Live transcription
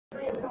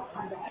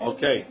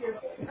Okay.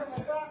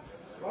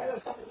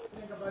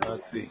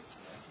 Let's see.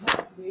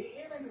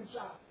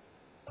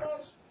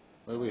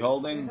 Where are we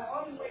holding?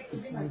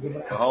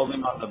 We're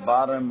holding on the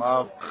bottom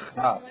of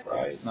Chaf,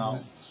 right? No.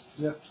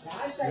 Yep.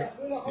 Yeah.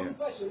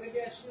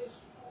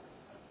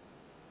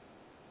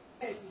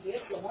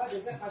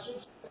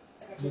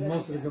 The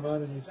most of the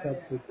Gemara is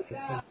that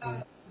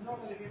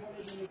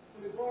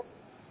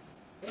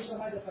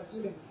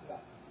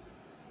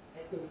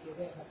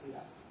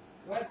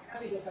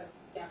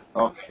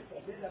Okay.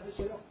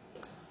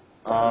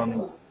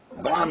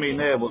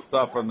 Ba'amine will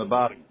start from the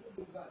bottom.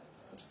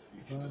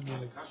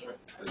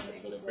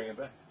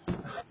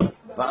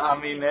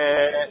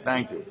 Ba'amine,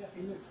 thank you.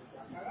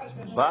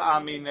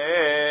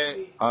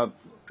 Ba'amine, a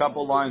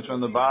couple lines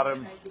from the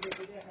bottom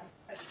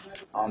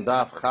on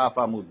Daf Chaf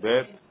Amud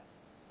Bet.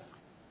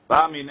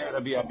 Ba'amine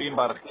Rabbi Abim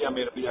Bar Chia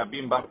Rabbi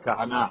Abim Bar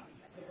Kahana.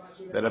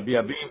 The Rabbi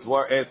Abims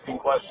were asking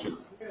questions.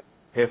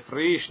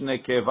 Hefrish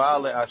nekeva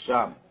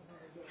le'asham.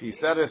 If he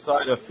set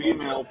aside a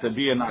female to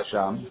be an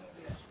asham,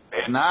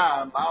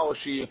 ena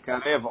ma'oshi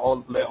yikarev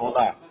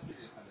le'olah.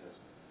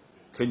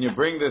 Can you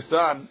bring the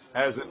son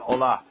as an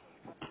olah?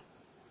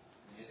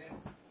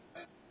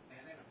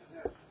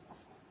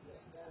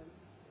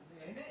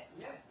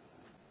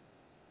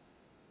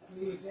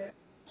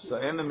 So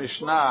in the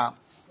Mishnah,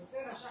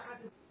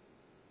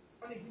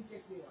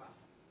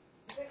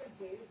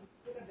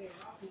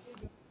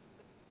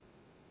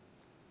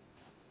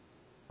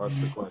 what's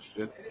the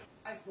question?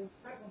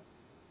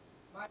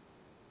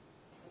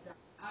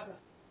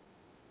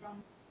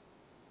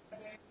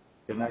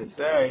 Can I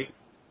say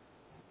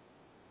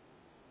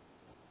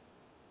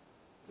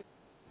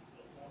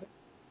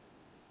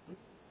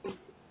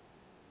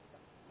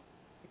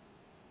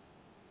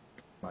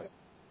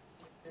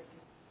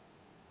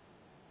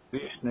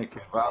Vishne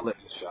Kevala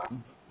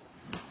Isham?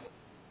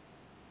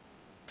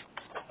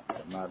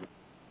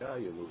 Yeah,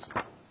 you lose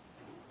it.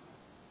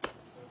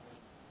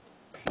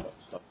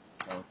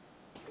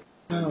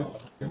 no.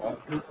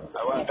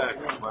 I went back.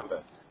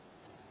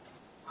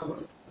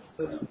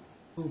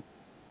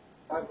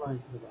 Five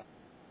lines to the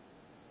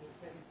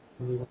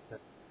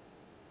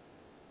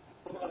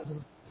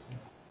bottom.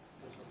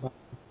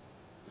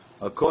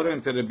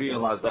 According to Rabbi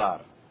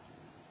Elazar,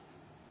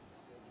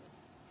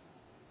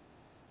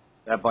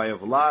 that by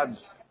Vlad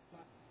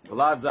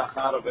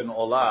Zacharov and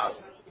Olah,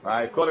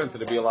 right? According to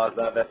Rabbi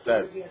Elazar, that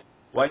says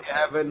when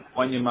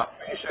you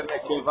mafresh a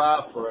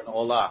nekeva for an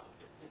Olah,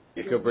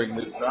 you could bring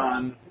the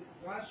son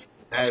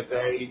as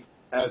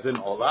an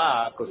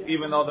Olah, because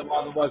even though the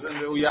mother wasn't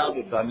Ruya,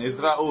 the son is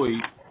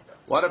Ra'ui.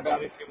 What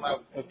about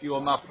if you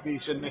were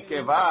mafresh a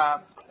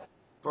nekeva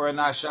for an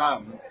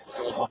Asham?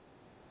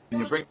 Can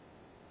you bring?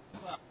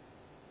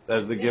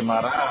 Says the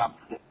Gemara,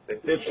 the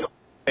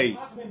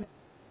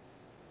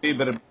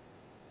tip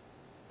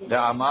the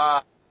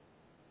Amar.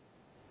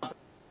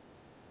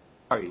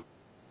 Sorry,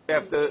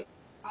 after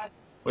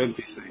when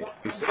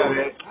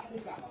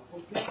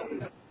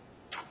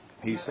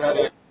he said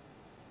it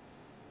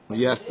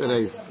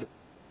yesterday.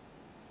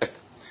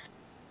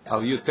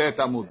 Al Yutet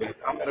Amud Bet.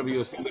 Amar Rabbi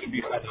Yosef Rabbi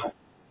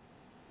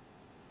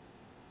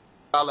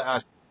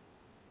Chana.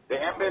 The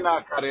Embena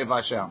Karev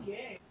Hashem,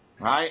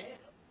 right?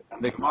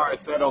 The Gemara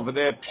said over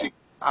there, Pshik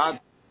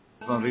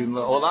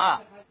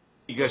Olah,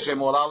 Yigashem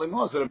Olah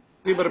Limos.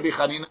 Rabbi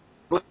Chanina,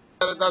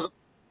 it doesn't.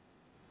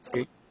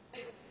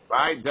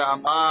 Right? The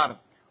Amar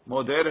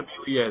Moder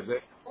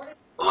Eliezer.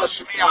 Lo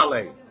Shmi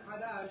Alei.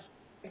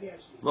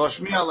 Lo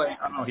Shmi Alei.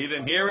 I don't know. He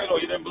didn't hear it or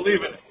he didn't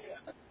believe in it.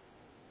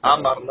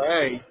 Amar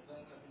Lei.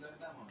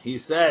 He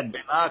said,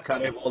 Bina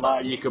Karev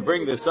Olah. You could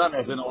bring the son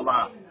as an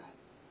Olah.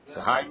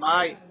 So hi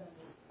Mai.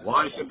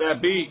 Why should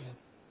that be?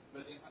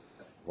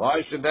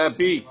 Why should that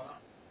be?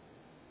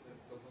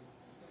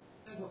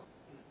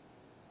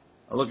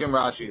 Look in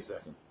Rashi a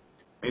second.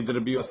 We learn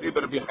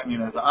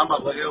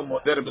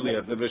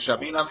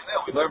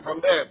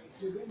from there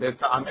that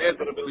Ta'amed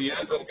Rabbi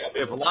Eliezer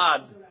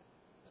Vlad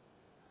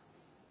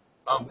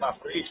of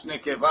Mafrish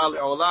Nekeva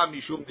Le'olah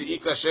Mishum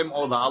De'ika Shem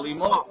Olah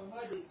Limo,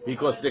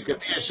 because there could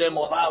be a Shem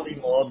Olah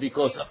Limo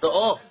because of the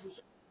off.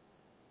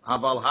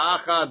 Haval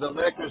Hacha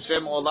Deleka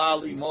Shem Olah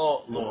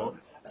Limo Lo.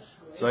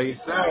 So he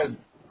said,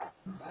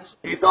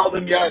 he told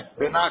him yes,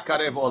 Bena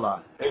Karev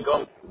Olah. He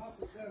goes.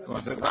 So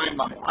I said, "Hi,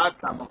 Mahat,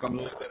 I'm going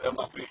to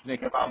mafresh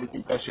nekeva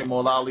because Hashem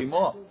Olah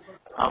Limo.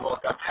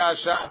 Avokatei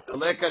Hashem,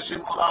 Deleka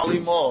Hashem Olah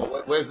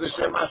Limo. Where's the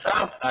Shem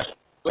Hashem?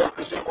 Where's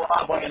the Shem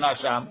Olah Boy in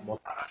Hashem?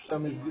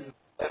 Hashem is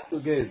to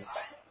gaze.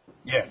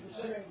 Yeah.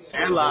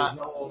 Ella.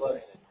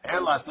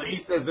 So he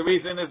says the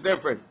reason is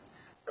different.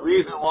 The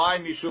reason why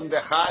Mishum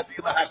Dechaz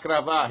Ila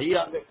Hakrava. He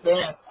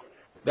understands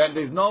that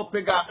there's no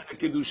pigam in the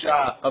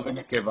kedusha of a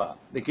nekeva.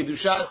 The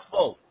kedusha is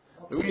full.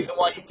 The reason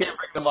why you can't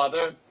bring the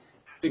mother,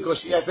 because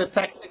she has a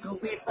technical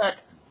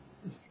defect.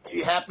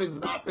 She happens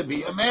not to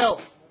be a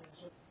male.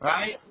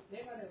 Right?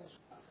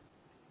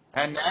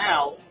 And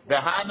now,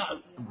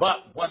 but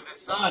when the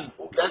son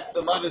who gets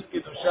the mother's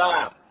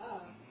Kiddusha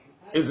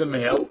is a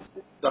male,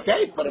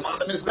 okay, put him on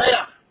the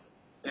Mizbeach.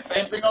 The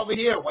same thing over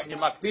here. When you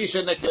makdish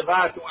a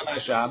nekeva to an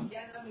Hasham,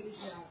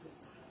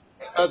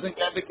 it doesn't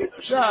get the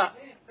Kedusha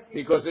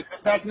because it's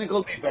a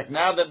technical defect.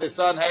 Now that the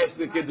son has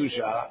the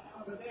Kedusha,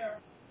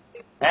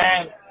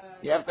 and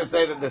you have to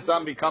say that the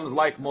son becomes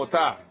like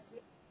Motar.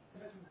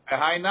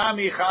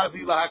 Hainami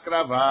chazi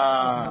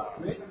lahakrava.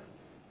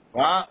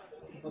 Huh?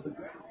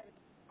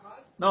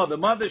 No, the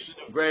mother should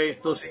have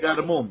grazed till she got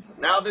a mum.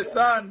 Now the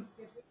son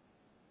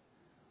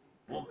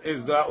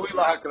is the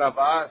uila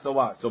hakrava. So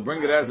what? So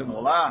bring it as an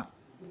olah.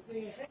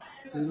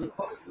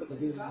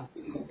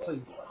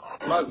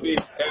 Must be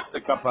after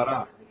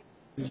kapara.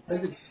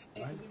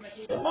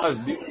 It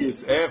must be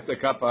it's after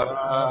kapara.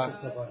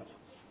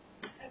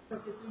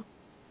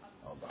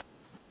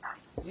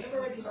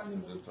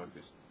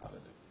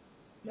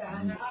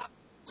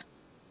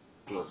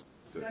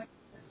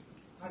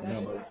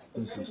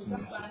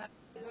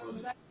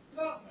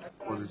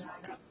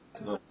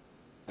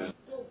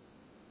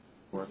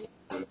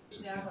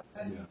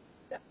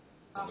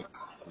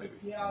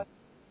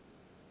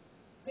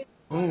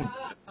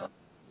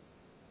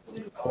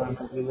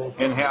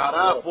 In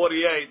Ha'ara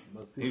 48,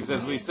 he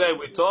says,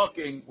 we're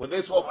talking, with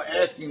this what we're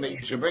asking that you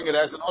should bring it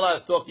as an olah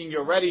is talking, you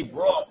already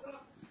brought,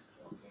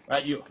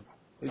 right,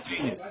 it's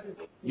genius.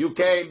 You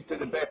came to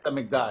the Beit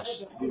HaMikdash.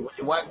 You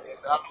went,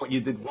 what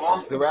you did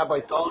wrong, the rabbi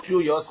told you,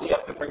 you also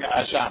have to bring a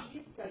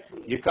Hashem.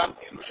 You come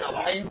to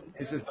Yerushalayim,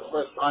 this is the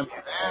first time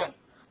you're there.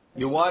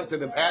 You went to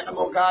the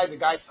animal guy, the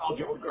guy told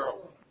you a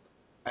girl.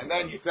 And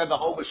then you said the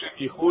whole B'Shem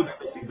Yichud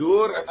and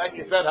Tidur, and then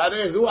you said,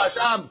 Harezu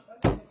Hashem.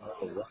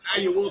 Now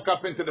you walk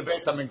up into the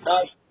Beit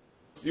HaMikdash.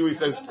 See, he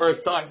says,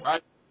 first time,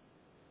 right?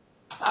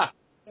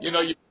 You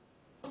know,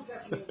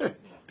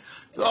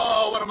 so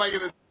what am I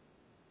going to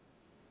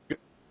do?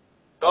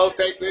 Don't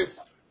take this.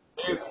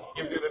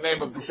 Give you the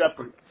name of the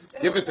shepherd.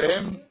 Give it to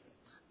him.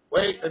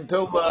 Wait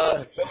until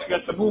you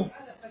get the move.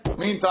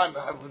 Meantime,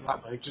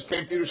 I just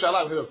came to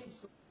Yerushalayim.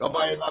 Go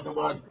buy another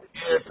one.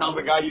 Here, tell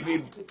the guy you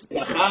need.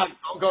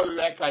 Don't go to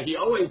that guy. He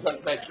always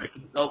does that trick.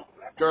 No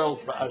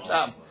girls for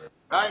Hashem.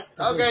 Right?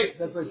 Okay.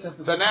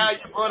 So now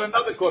you brought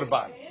another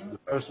korban. The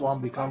first one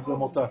becomes a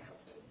motar.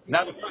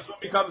 Now the first one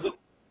becomes a...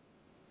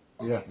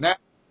 Yeah. Now,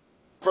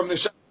 from the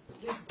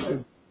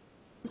shepherd.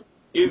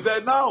 He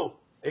said, no.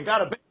 It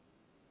got a big...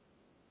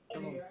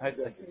 One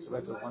second.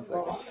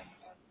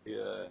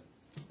 Yeah.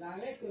 Got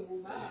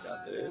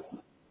this.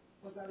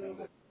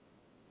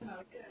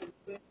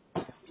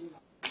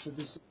 So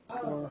this is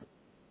on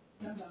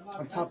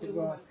top of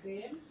the...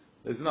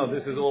 This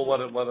is all what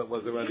it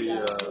was already.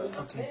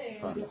 Okay.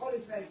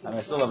 And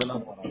I still have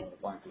another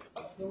one.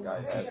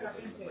 Guy has it.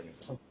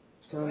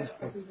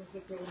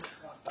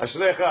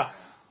 Ashrecha.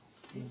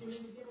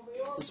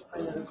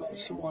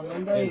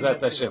 Is that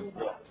Hashem?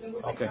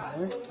 Okay.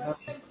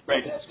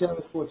 Great.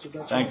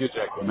 Thank you,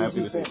 Jack. I'm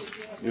happy to see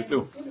you. You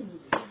too.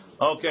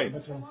 Okay.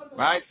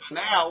 Right. So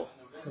now,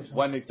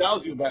 when he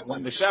tells you that,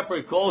 when the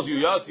shepherd calls you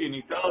Yossi and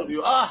he tells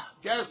you,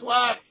 guess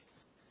what?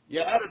 You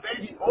had a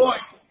baby boy.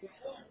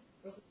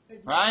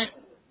 Right?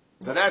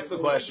 So that's the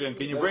question.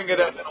 Can you bring it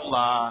as an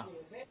olah?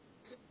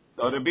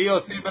 So the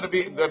Yossi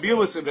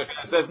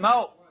says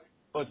no.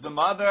 But the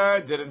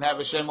mother didn't have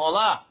a Shem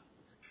olah.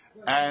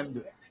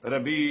 And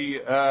Rabbi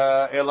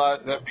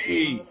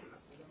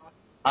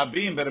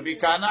Abim, Rabbi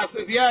Kana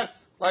says yes,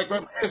 like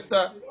Rabbi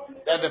Esther,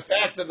 that the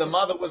fact that the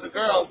mother was a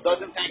girl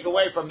doesn't take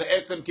away from the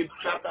Etzem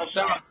Kiddushat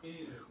Hashem,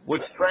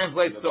 which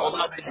translates to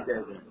Olah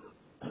B'Neged.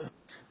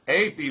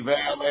 Eighty,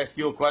 I'll ask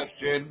you a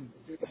question.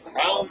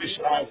 Al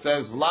Mishnah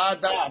says,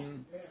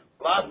 Vladan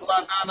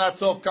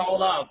Atzov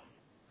Ka'olah.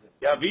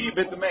 Yavi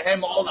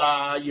B'Tmehem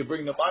Olah, you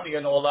bring the money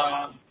in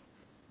Olah,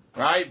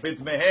 right?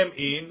 B'Tmehem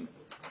in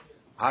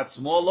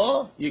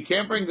Hatzmolo, you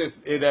can't bring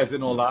it as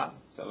an Olah.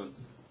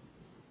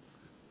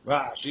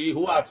 Rashi,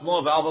 hu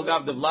Hatzmo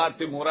v'alvogav devlad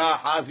timura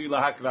hazi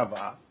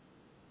lahakrava.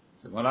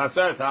 So when I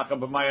says, Hacha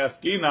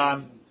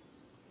b'mayaskinan,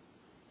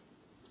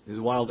 is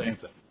a wild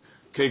answer.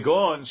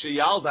 Kegon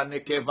sheyalda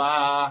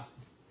nekeva,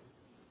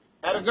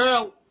 had a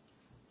girl.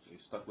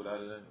 She's stuck without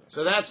it anyway.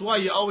 So that's why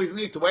you always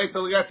need to wait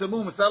till you get some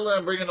mum, settle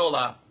and bring an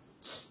Olah.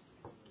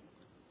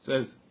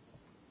 Says,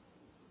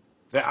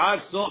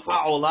 Ve'ad sof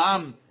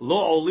ha'olam lo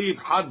oliv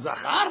had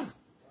zachar?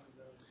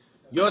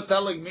 You're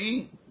telling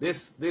me this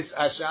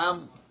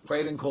Asham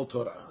prayed in Kol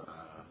Torah.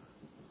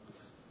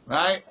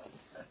 Right?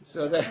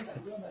 So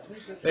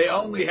they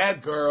only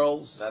had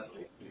girls.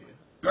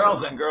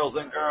 Girls and girls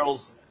and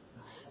girls.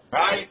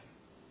 Right?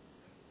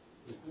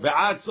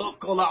 Ve'ad sof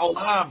kol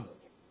ha'olam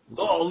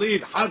lo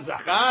oliv had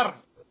zachar?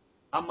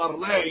 Amar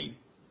lei.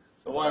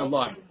 So why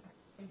lie?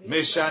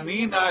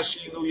 Meshanina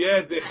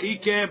shinuye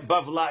dechike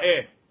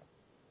bavla'eh.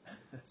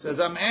 Says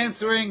I'm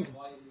answering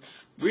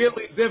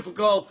really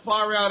difficult,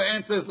 far out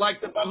answers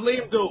like the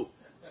Bavlim do.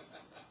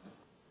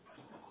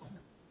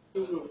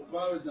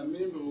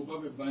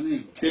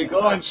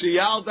 Kigon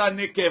shiyalda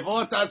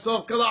nikevot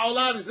atzov kol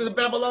ha'olam. This is a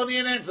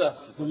Babylonian answer.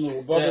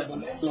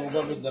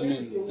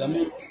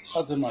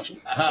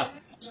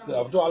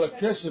 עبدوا على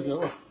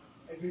الكشف.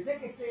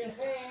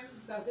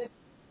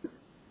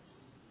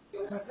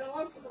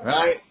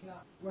 Right?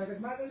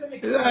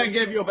 I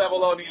gave you a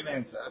Babylonian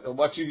answer.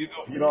 What should you do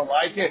if you don't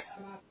like it?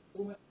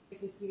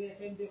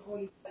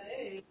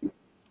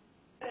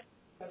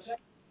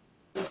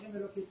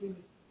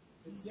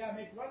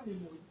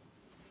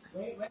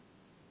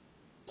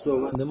 So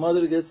when the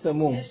mother gets a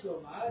mum,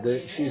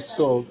 she's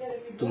sold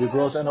to be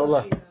brought an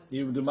olah.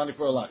 You do money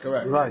for olah,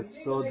 correct? Right.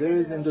 So there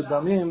is in the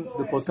damim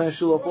the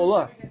potential of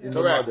olah in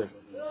Correct. the mother.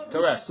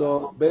 Correct.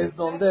 So based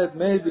on that,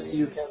 maybe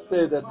you can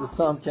say that the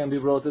son can be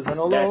brought as an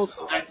olah.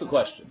 That's the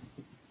question.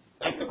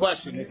 That's the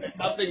question. Is there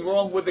nothing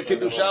wrong with the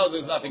kedusha, or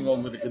there's nothing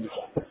wrong with the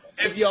kedusha?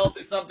 If you hold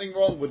there's something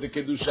wrong with the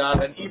kedusha,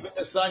 then even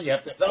the son you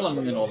have to tell him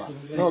in olah.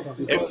 No,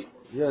 because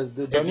yes,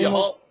 the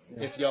damim.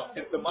 If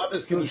the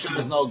mother's kedusha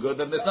is no good,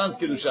 then the son's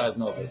kedusha is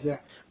no good.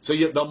 So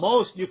the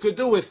most you could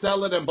do is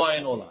sell it and buy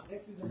an olah.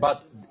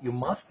 But you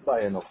must buy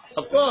an olah.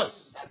 Of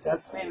course.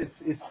 That means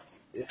it's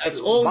That's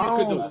all you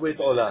could do. With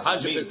olah.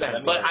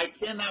 100%. But I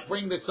cannot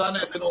bring the son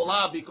as an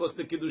olah because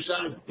the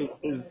kedusha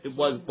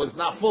was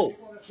not full.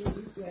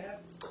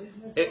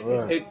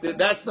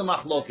 That's the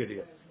machloket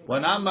here.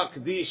 When I'm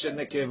makdish and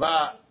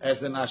nekeva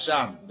as an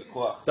asham,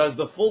 does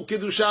the full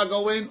kedusha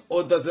go in,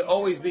 or does it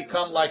always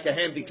become like a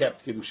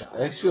handicapped kedusha?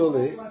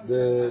 Actually,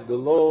 the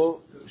law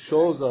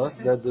shows us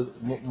that the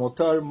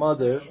motar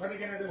mother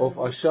of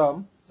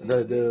asham,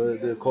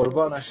 the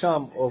korban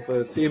asham of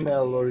a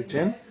female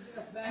origin,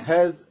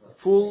 has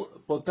full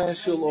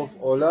potential of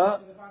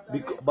olah,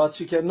 but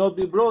she cannot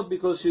be brought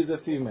because she's a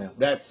female.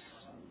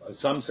 That's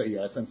some say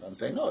yes and some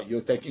say no.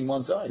 You're taking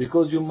one side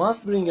because you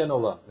must bring an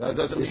olah. That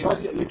doesn't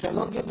mean you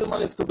cannot give the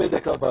money to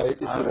Bedeka by it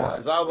if you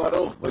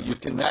want. But you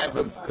can have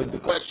him. The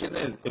question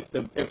is,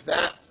 if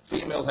that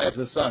female has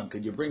a son,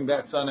 can you bring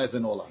that son as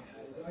an olah?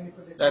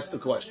 That's the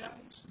question.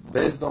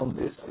 Based on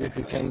this, if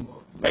you can,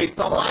 based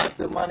on what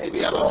the money, we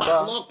have a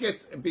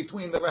machloket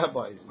between the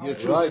rabbis. You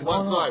choose right.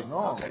 one side.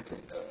 No.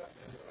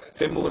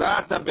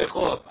 Temurat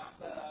bechor.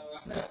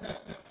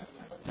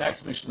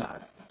 Next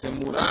Mishnah.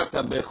 Temurat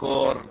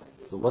bechor.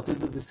 So what is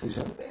the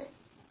decision?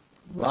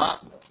 What?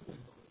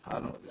 I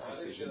don't know what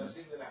the decision is.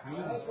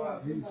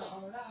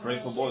 Pray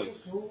for boys.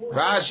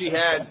 Rashi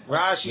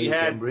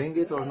had. Bring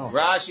it or no?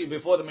 Rashi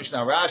before the Mishnah.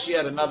 Rashi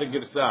had another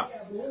girsa.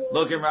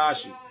 Look in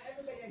Rashi.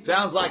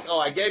 Sounds like,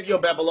 I gave you a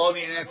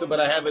Babylonian answer, but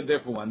I have a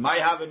different one. My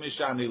have a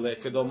mishani le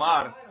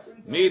kedomar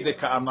mi de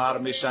kaamar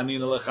mishani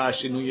lecha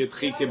shinu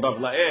yitchi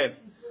kebavlaed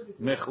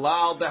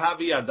mechlal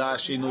dehavi yada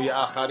shinu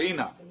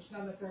acharina.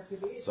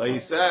 So he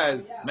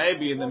says,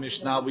 maybe in the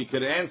Mishnah we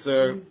could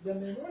answer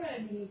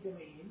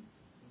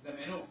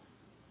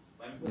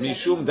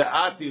Mishum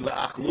da'ati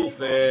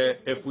la'achlufe.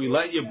 If we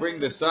let you bring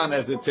the son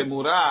as a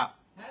temurah,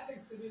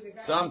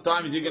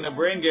 sometimes you're going to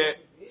bring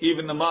it,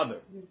 even the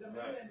mother,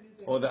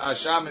 or the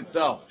asham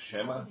itself.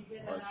 Shema?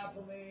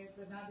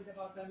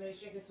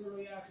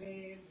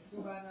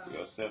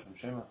 Yosef from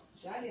Shema?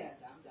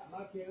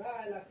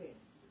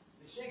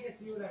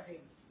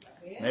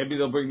 Maybe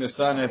they'll bring the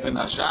son as an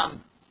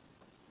asham.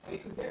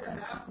 This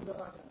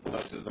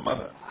is the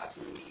mother.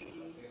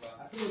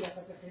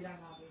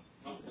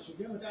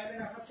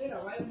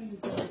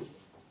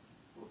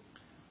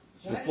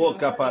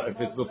 If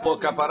it's before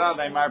kapara,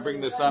 they might bring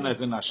the son as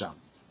an asham.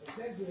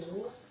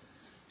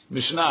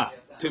 Mishnah.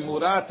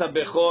 Timurat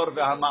bechor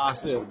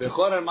ve'hama'aser.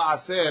 Bechor and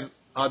ma'aser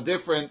are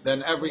different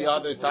than every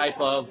other type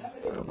of.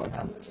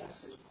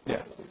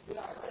 Yeah.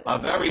 Are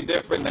very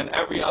different than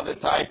every other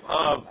type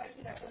of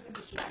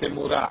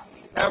timurah.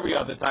 Every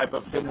other type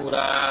of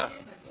timurah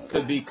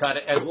could be cut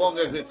as long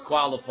as it's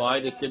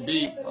qualified. It could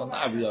be not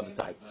every other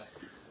type.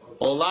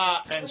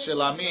 Olah and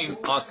shelamim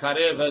are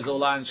karev as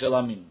olah and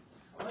shelamim.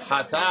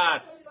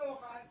 Hatat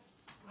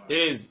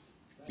is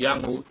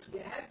yamut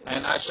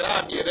and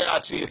asham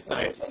yireat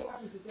sheyistayef.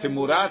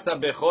 Timurat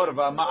bechor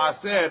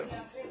v'ma'aser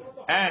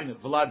and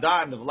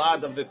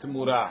vlad of the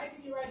timurah.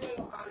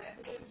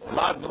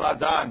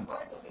 Vladan.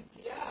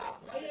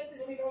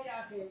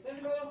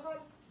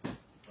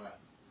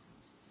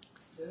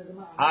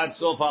 Ad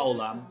sof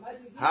ha'olam.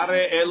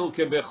 Hare elu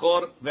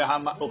kebechor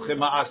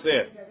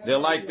ve'ma'aser. They're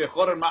like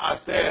bechor and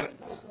ma'aser,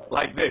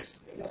 like this.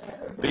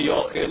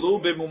 V'yochelu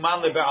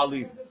b'muman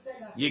le'ba'alim.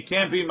 You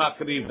can't be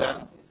makriv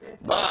them,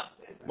 but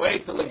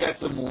wait till it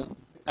gets a mum,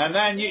 and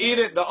then you eat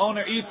it. The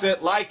owner eats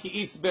it like he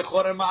eats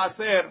bechor and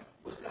ma'aser.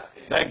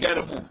 They get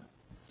a mum.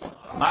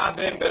 Ma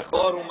ben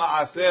bechor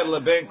u'ma'aser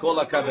leben kol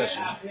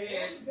ha'kadashim.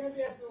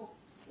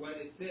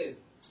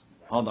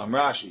 Hold on,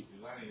 Rashi.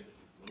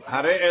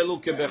 Hare elu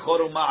kebechor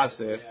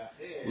u'ma'aser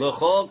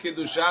l'chol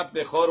kedushat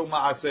bechor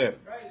u'ma'aser.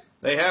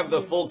 They have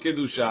the full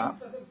kedusha.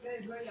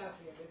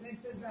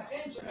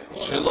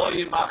 Shelo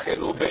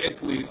yimachelu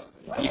be'etlis.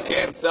 You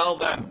can't sell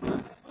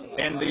them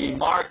in the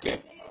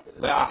market.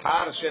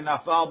 Le'achar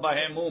shenafal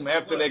bahem mum,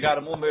 after they got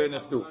a mum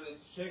v'neftu.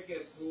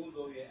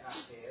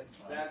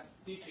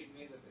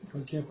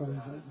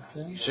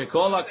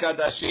 Shekol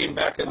HaKadashim,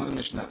 back in the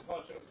Mishnah.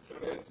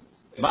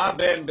 Ma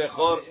ben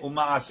bechor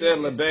u'ma'aser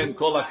leben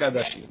kol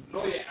HaKadashim.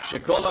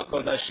 Shekol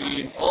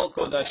HaKodashim, all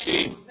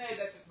Kodashim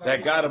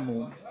that got a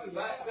mum,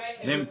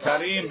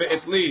 nimkarim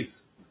be'etlis.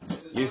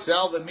 You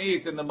sell the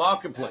meat in the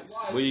marketplace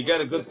where you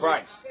get a good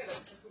price.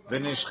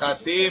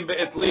 V'nishchatim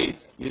be'etlis.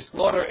 You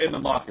slaughter in the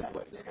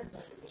marketplace.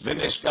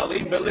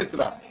 V'nishkalim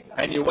belitra,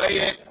 and you weigh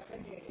it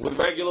with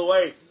regular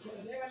weight.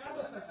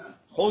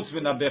 Chutz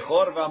min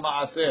ha-bechor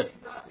v'ha-ma'aser,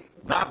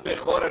 not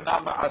bechor and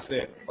not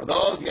ma'aser. For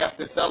those you have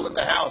to sell in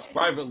the house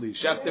privately,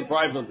 shechted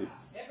privately.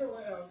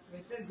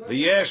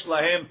 V'yesh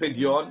lahem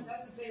pidyon,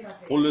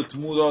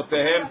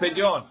 u'letmudotehem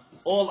pidyon.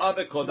 All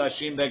other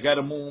kodashim they get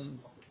a mum,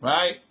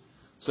 right?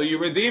 So you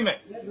redeem it,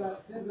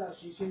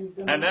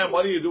 and then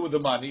what do you do with the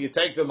money? You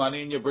take the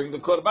money and you bring the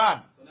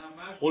korban.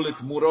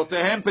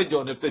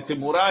 If the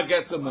timura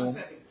gets a mum,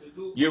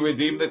 you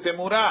redeem the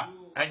timura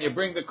and you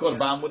bring the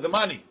korban with the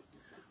money.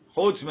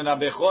 Chutz min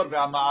ha-bechor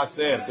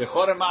v'ha-ma'aser.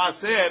 Bechor and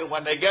ma'aser,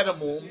 when they get a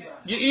mum,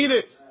 you eat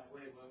it.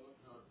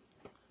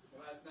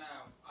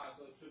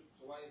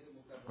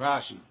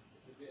 Rashi.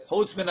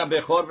 Chutz min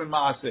ha-bechor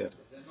v'ha-ma'aser.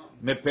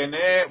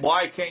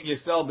 Why can't you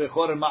sell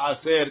bechor and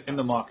ma'aser in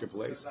the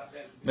marketplace?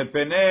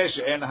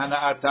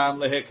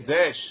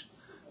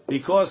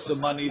 Because the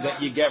money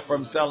that you get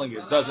from selling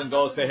it doesn't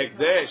go to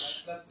hekdesh.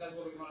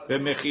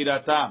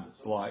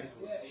 Why?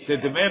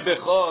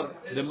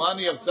 The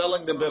money of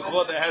selling the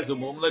bechor that has a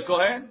mum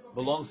lekohen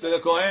belongs to the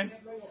kohen.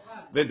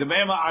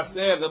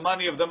 The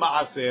money of the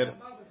ma'aser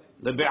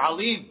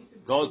lebe'alim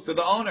goes to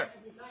the owner.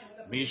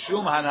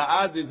 Mishum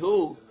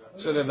hana'adidhu,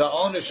 so that the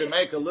owner should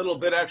make a little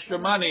bit extra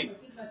money.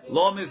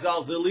 Lo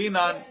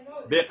mizalzelinan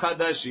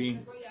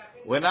be'kadashim.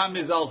 We're not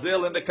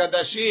mizalzel in the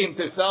kadashim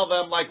to sell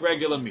them like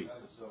regular meat.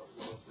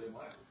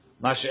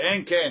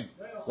 Masha'en ken,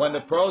 when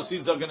the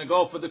proceeds are going to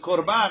go for the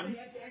korban,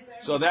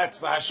 so that's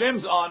for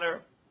Hashem's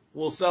honor,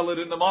 we'll sell it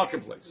in the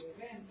marketplace.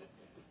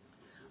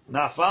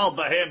 Nafal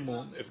bahem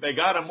mum, if they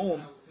got a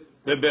mum,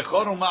 the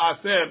bechor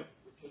u'ma'aser,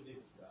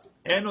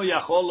 enu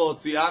yachol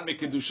lo'tzian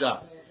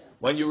mikedusha.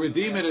 When you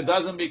redeem it, it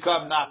doesn't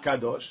become not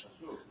kadosh.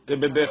 The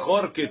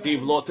bechor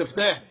ketiv lo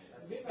tifteh.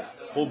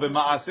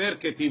 Ubema'aser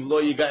ketiv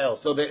lo yigael.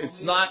 So that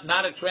it's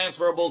not a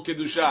transferable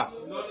kedusha.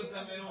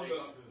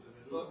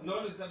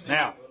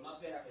 Now,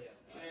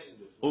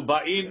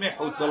 uba'in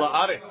mechutz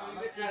la'aretz.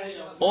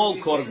 All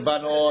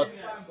korbanot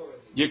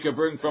you can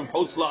bring from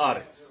chutz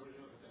la'aretz.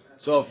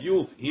 So if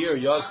you hear,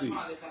 Yossi,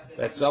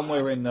 that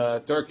somewhere in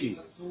Turkey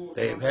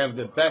they have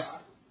the best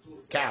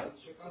cow,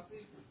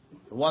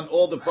 won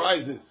all the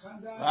prizes,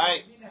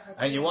 right?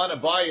 And you want to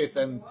buy it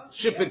and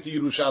ship it to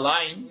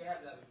Yerushalayim,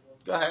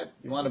 go ahead.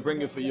 You want to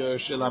bring it for your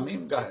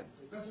shilamim? Go ahead.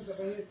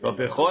 But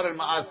bechor and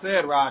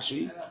ma'aser,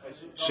 Rashi,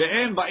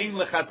 she'en ba'in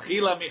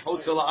lechatchila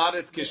michutz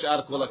la'aretz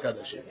kishar kol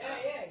ha'kadashim.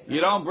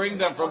 You don't bring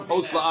them from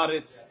chutz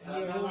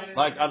la'aretz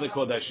like other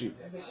kodashim.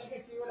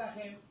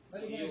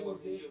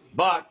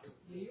 But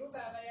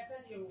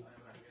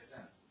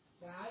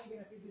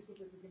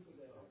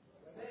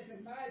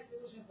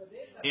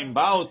im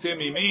ba'u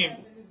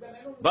timimim,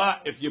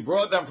 but if you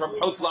brought them from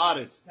chutz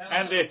la'aretz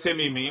and they're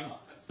timimim,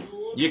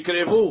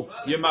 Yikrevu,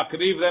 you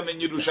makriv them in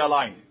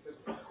Yerushalayim.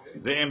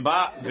 Ve'im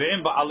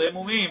ba'alei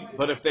mumim,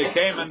 but if they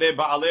came and they're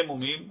ba'alei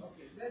mumim,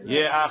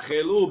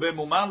 ye'achelu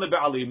be'muman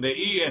le'ba'alim, they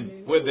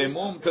eat with the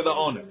mum to the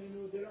owner,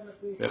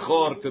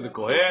 bechor to the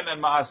kohen,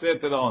 and ma'aser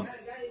to the owner.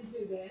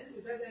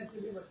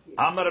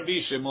 Amar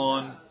Rabbi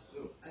Shimon,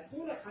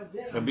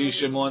 Rabbi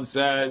Shimon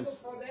says,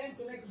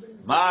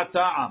 Ma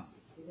ta'am,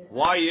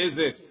 why is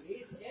it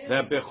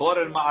that bechor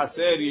and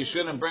ma'aser you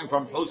shouldn't bring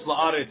from chutz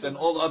la'aretz and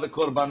all other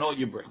korbanot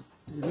you bring?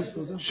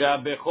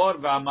 Shabechor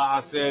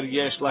v'ama'aser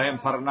yesh lahem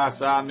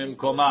parnasa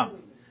mimkomam.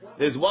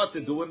 There's what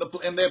to do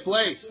in their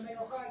place.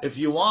 If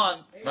you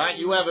want, right?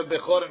 You have a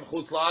bechor in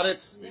chutz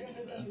la'aretz.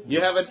 You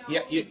haven't.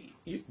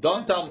 You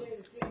don't tell me.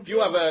 If you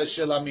have a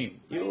shelamim,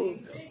 you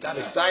got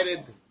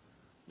excited.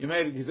 You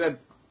said,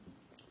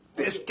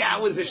 this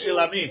cow is a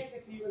shelamim.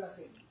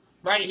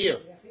 Right here.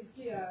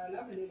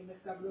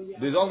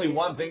 There's only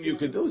one thing you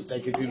could do is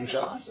take it to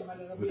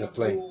Yerushalayim with a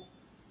plane.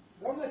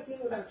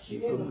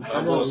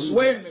 We'll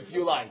swim if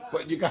you like,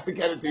 but you got to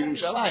get it to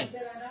Yerushalayim.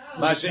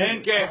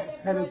 Masha'en ken,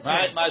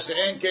 right?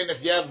 Masha'en ken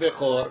if you have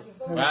bechor,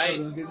 right?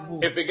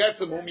 If it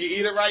gets a mum, you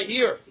eat it right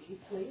here.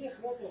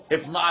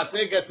 If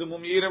ma'aseh gets a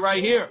mum, you eat it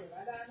right here,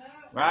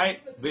 right?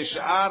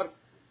 V'shar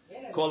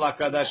kol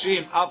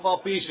hakadashim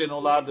afal pi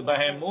shenolad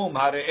bahem mum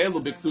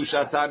hare'elu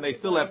b'ktushatan, they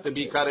still have to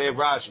be karev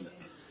Rashi.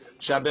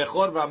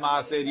 Shabechor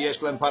v'ma'aseh yesh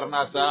lem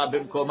parnasa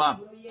b'mkomam.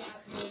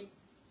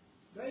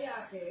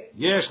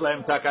 Yesh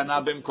lahem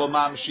takana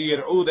b'mkomam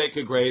shir'u, they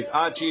could graze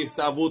ad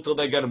sheyistavu till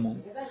they get a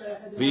mum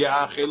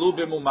v'ya'achelu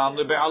b'mumam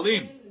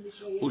lebe'alim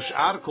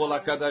ush'ar kol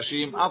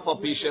hakadashim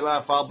afal pi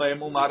shelafal bahem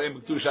mum hare'em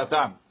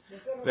b'ktushatam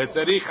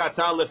v'tzarich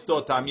ata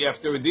leftotam, you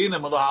have to redeem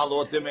them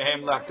l'ha'alotem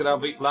mehem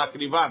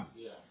l'akrivan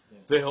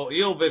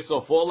v'ho'il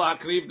v'sofo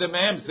l'akriv them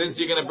mehem, since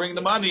you're going to bring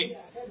the money,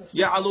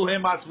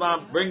 ya'aluhem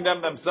atzmam, bring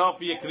them themselves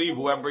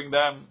v'yakrivu, and bring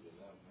them.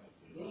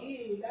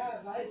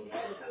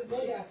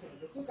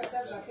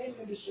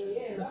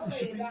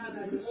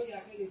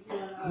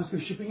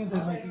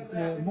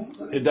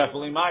 It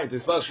definitely might,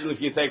 especially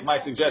if you take my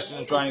suggestion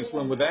and try and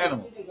swim with the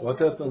animal. What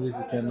happens if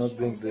you cannot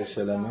bring the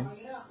shelamim?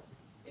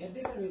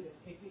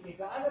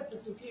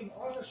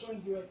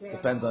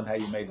 Depends on how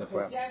you made the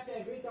preference.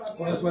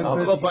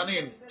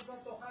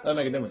 Doesn't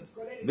make a difference.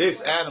 This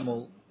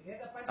animal,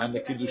 and the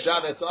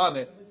Kiddusha that's on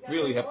it,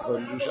 really you have to go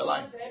to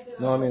Yerushalayim.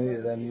 No, I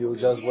mean, then you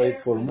just wait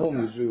for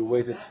mum, you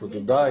waited for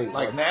to die.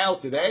 Like now,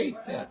 today?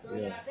 Yeah.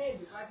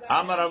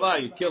 Amar Rava,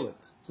 you kill it.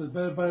 So it's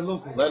better by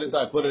local. Let it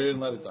die, put it in,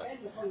 let it die.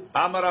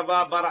 Amar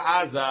Rava bar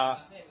Aza,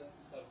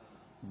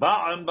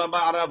 Ba'am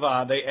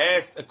Ba'arava, they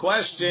asked a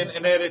question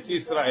in Eretz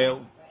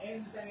Yisrael.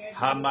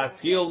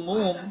 Hamatil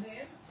mum,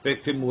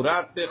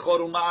 Betimurat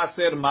Bechor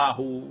Ma'aser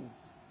Mahu.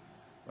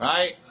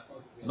 Right?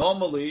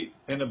 Normally,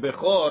 in a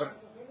Bechor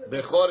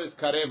is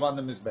Karev on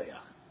the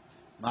Mizbeach.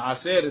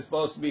 Ma'aser is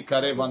supposed to be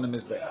Karev on the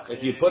Mizbeach.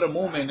 If you put a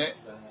mum in it,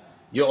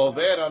 you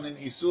over on an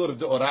Isur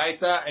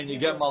D'oraita and you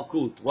get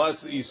Malkut.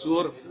 What's the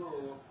Isur?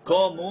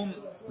 Ko mum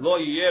lo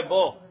yeh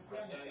bo.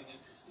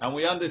 And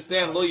we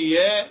understand lo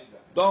yeh,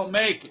 don't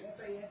make it.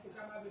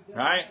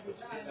 Right?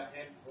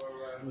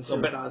 So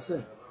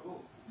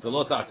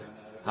lo taseh.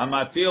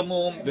 Hamatil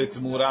mum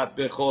betmurat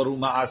bechor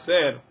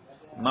u'ma'aser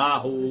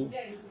mahu.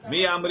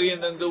 Mi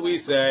amrin, and do we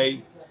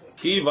say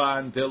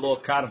kivan telo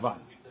karvan?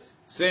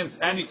 Since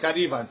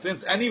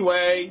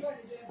anyway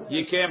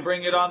you can't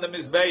bring it on the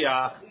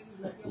mizbeach,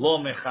 lo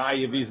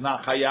mechayev is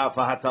not chayav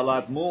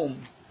hatalat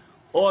mum.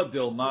 Or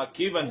dilma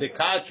kivan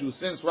dekachu.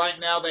 Since right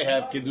now they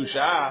have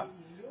kedusha,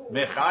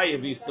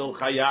 mechayev is still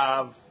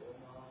chayav.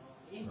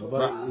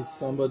 But if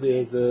somebody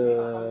has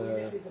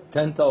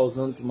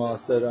 10,000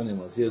 maaser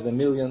animals, he has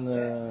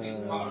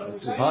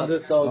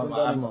 100,000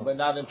 animals. We're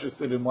not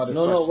interested in what it's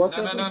What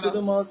happens to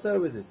the maaser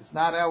with it? It's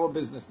not our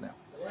business now.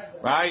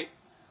 Right?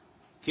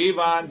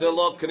 Kivan de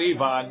lo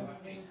krivan.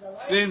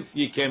 Since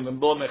you came in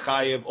bo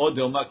mechayev, or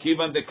dilma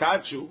kivan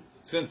dekachu.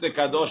 Since the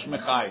kadosh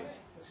mechayev.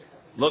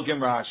 Look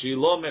in Rashi.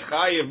 Lo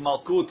mechayev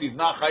malkut is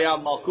not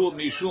chayav malkut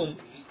mishum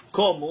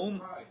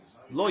komum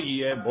lo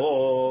yeh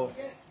bo.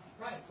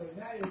 So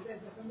now he said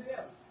to somebody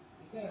else.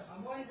 He said,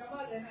 Hamor and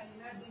Gamal, they're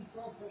not being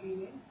sold for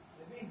eating.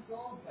 They're being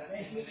sold for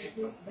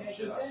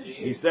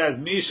He says,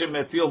 Misha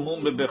metil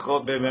mum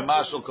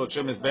bemashal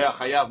kodshem mizbeach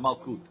chayav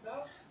malkut.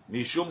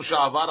 Mishum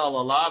sha'avar al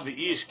alav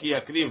ish ki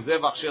yakriv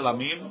zevach shel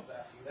amim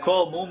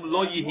kol mum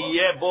lo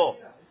yihiyeh bo.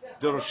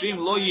 Doroshim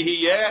lo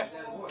yihiyeh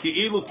ki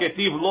ilu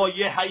ketiv lo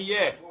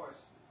yehayeh.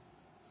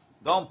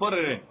 Don't put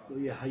it in. Lo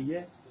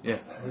yehayeh? Yeah.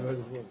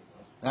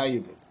 Now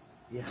you did.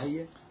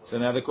 Yehayeh? So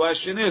now the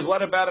question is,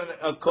 what about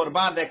a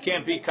korban that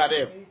can't be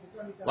karev?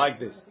 Like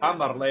this.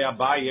 Amar le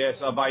Abaye,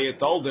 so Abaye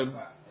told him,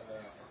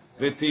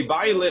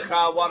 V'tibai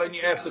lecha, why don't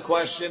you ask the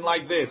question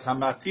like this?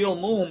 Hamatil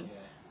mum,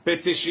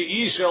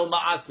 b'tishi'i shel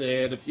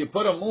ma'aser. If you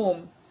put a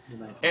mum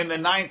in the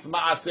 9th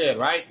ma'aser,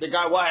 right? The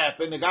guy, what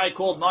happened? The guy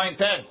called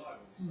 9-10.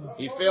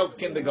 He failed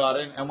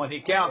kindergarten, and when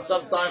he counts,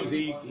 sometimes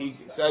he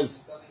says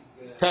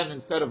 10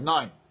 instead of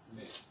 9.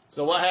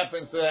 So what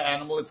happens to the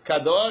animal? It's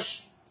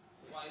kadosh,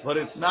 but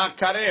it's not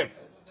karev.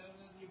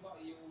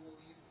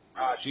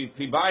 She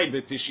tibai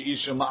b'tishi'i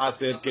shel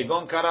ma'aser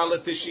kegon kara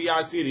l'tishi'i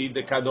asiri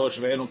de kadosh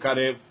ve'enu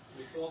karev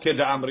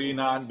keda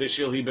amrinan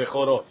b'shilhi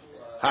bechorot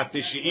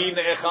hatishi'i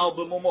ne'echal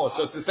b'mumo.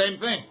 So it's the same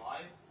thing,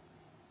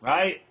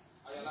 right?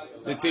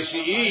 The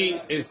tishi'i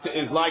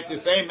is like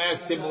the same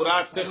as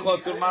timurat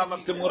techot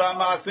timurat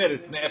ma'aser.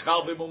 It's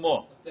ne'echal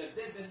b'mumo.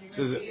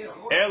 Says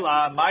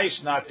ela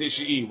ma'ishna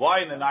tishi'i. Why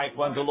in the 9th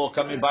one the law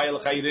coming by el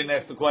chayrin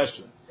asked the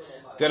question?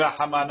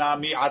 Terahamana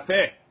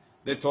mi'ateh.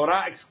 The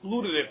Torah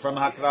excluded it from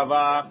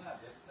Hakrava.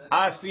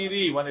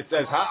 Asiri, when it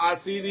says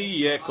Ha'asiri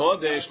ye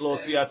kodesh lo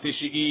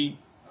tishi'i.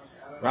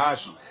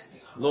 Rashi,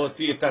 lo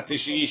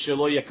tishi'i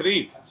shelo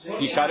yakriv.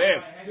 He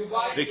karev.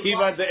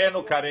 V'kiva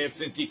de'enu karev,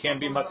 since he can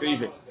be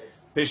makriv.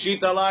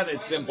 Peshita lan,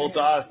 it's simple to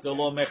us. The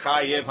lo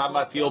mechayev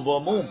hamatil bo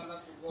mum.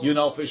 You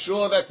know for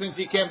sure that since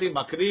he can't be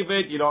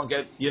makriv,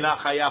 you're not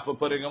chayav for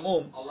putting a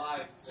mum.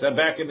 So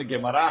back in the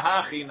Gemara,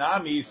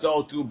 hachinami,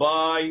 so to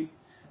buy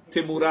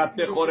timurat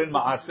bechorin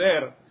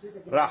ma'aser.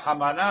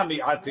 Rahamana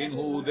mi'atin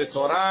hu. The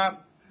Torah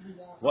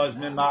was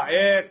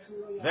mima'et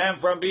them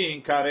from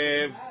being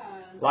karev,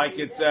 like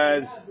it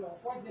says,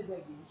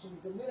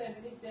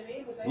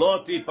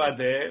 lo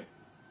tipadeh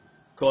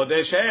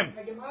kodesh hem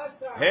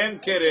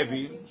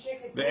kerevim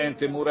ve'en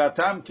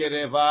timuratam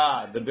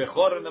kereva. The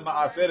bechor and the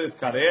ma'aser is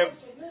karev,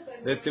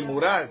 the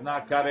timurah is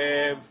not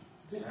karev,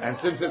 and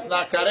since it's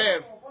not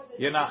karev,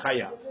 you're not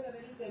chayav.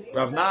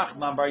 Rav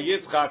Nachman bar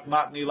Yitzchak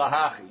matni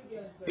lahachi.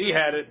 He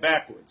had it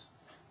backwards.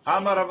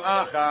 Amar Rav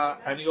Acha,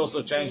 and he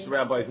also changed the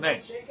rabbi's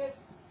name.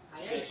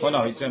 Oh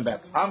no, he turned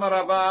back. Amar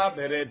Rava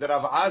bered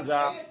Rav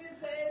Aza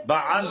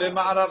ba'an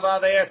de'ma'arava.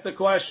 They asked the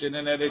question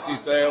in Eretz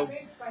Yisrael,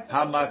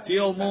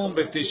 hamatil mum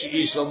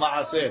b'tishi'i shel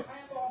ma'aser.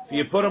 If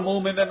you put a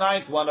mum in the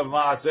 9th one of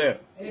ma'aser,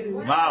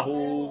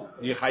 mahu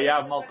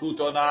yichayav malkut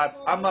or not?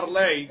 Amar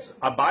leis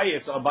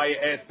Abaye. So Abaye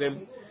asked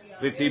him,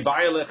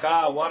 v'tibai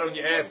lecha. Why don't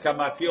you ask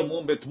hamatil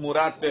mum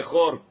b'tmurat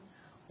bechor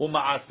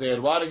u'ma'aser?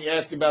 Why don't you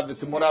ask about the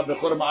tmurat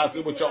bechor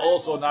u'ma'aser, which are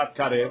also not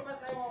karev?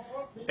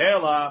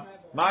 Ela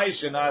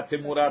ma'ishena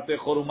tmurat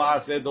bechor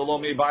u'ma'aser dolo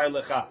mibai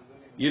lecha.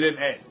 You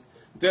didn't ask.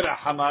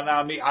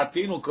 Terahamana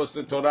mi'atinu, because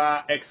the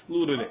Torah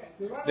excluded it.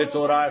 The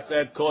Torah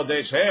said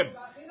kodesh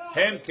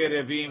hem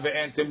kerevim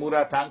ve'en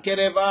temuratam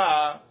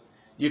kereva.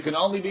 you can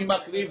only be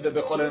makriv the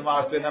bechor and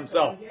maaser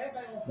themselves.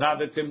 Now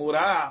the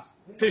timurah,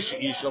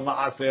 tish'i shel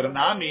maaser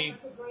nami,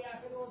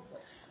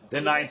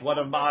 the ninth one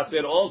of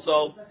maaser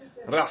also,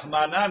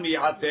 Rahmanami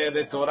Ateh,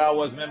 the Torah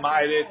was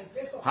Memayret,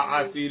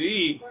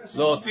 Ha'asiri,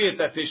 Lo'otzi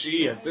et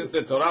tish'i. And since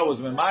the Torah was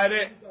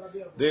Memayret,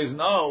 there's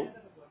no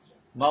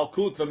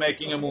malkut for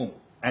making a mum.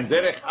 And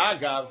derech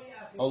agav,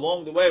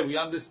 along the way we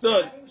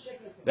understood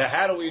that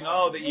how do we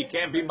know that you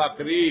can't be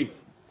makriv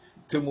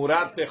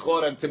timurat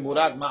bechor and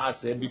timurat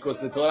maaser, because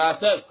the Torah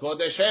says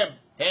kodesh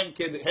hem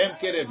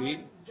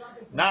kerevim,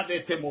 not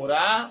the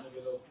timurah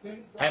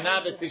and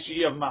not the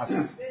tish'i of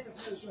maaser.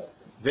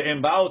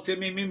 Ve'em ba'u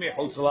timimim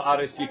mechutz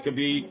la'aretz, you could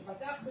be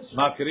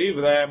makriv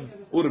them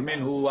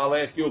urminhu. I'll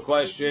ask you a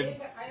question.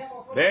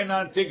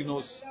 Ve'enan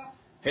tignus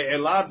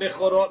he'ela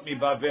bechorot mi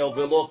Bavel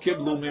velo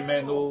kiblu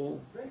mimenu.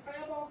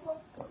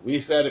 We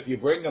said if you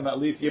bring them, at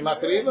least you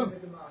makriv them.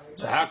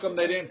 So how come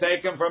they didn't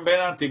take him from Ben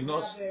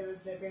Antignus?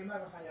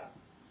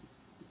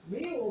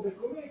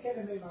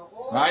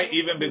 Right,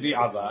 even b'di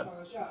avad.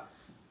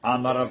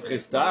 Amar Rav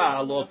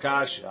Chisda lo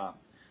kasha.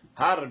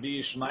 Harbi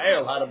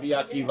Ishmael, Harbi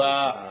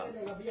Akiva.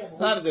 It's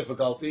not a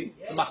difficulty.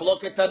 It's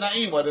machloket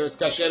tanaim whether it's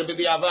kasher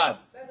b'di avad.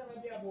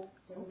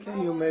 How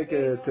can you make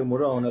a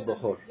temura on a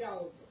bechor?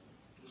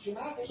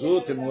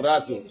 Zu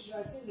temurazu.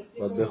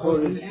 But bechor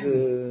is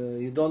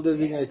you don't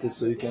designate it,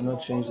 so you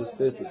cannot change the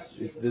status.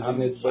 It's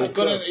designated by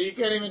itself. You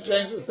can't even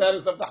change the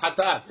status of the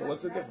hatat. So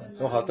what's the difference?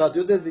 So hatat,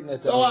 you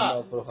designate So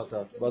animal for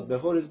hatat, but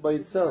bechor is by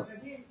itself.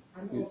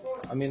 You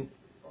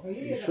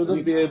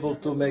shouldn't be able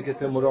to make a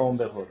temura on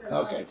bechor.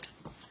 Okay.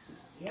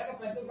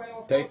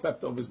 Take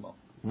Pepto Bismol.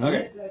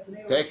 Okay.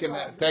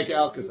 Take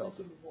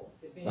Alka-Seltzer.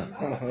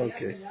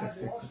 Okay.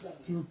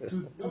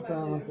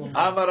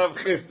 Amar Rav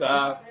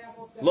Chisda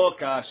lo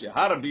kasha.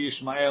 Harbi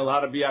Ishmael,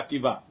 Harbi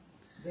Akiva.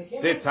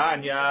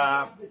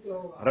 Titania,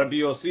 Rabbi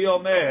Yossi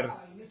Omer,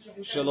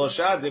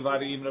 Shelosha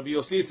Devarim. Rabbi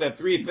Yossi said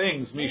three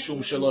things,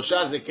 Mishum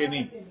Shelosha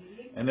Zekenim,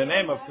 in the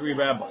name of three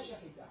rabbis.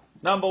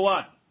 Number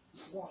one,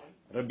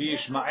 Rabbi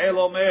Ishmael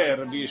Omer.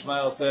 Rabbi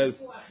Ishmael says,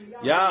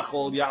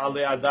 Yachol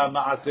Ya'ale Adam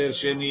Ma'aser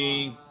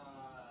Sheni,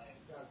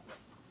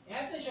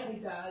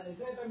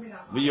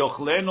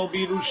 V'yochlenu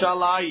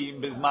B'Yerushalayim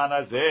B'zman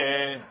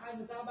Hazeh,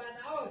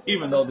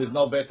 even though there's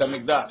no Beit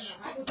HaMikdash.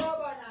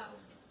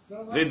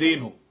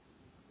 V'dinu.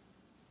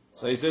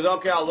 So he says,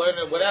 okay, I'll learn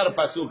it without a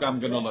pasuk. I'm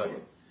going to learn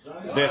it.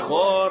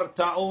 Bechor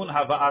ta'un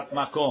hava'at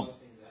makom.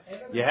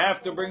 You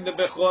have to bring the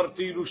bechor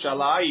to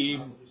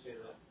Yerushalayim,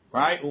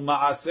 right?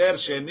 Uma'aser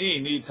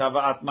sheni needs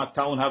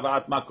ta'un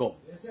hava'at makom.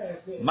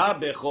 Ma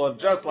bechor,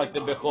 just like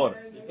the bechor,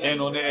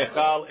 eno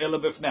ne'echal ela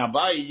b'fnei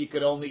habayit, you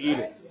could only eat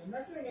it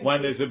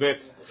when there's a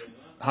bit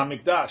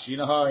hamikdash. You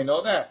know how I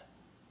know that?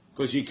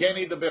 Because you can't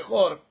eat the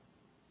bechor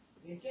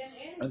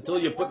until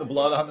you put the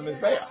blood on the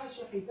mizbeach.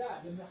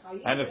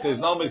 And if there's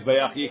no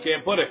mizbeach, you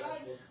can't put it.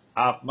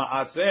 Af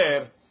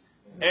ma'aser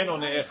eno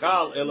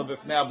ne'echal ela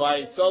b'fnei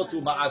habayit. So to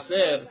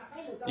ma'aser,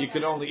 you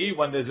can only eat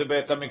when there's a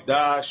Beit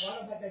HaMikdash.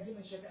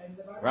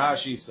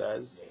 Rashi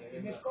says,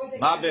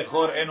 Ma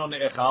bechor eno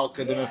ne'echal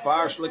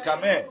kedemefarsh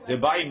lekameh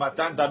debai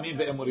matan damim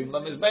ve'emurim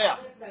lemizbeach.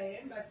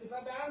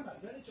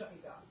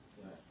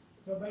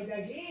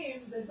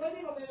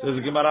 Says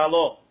the Gemara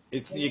lo.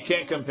 You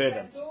can't compare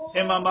them.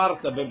 Em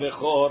amarta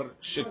bebechor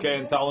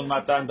sheken ta'un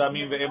matan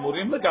damim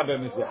ve'emurim legabe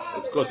mizbeach.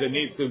 It's because it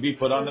needs to be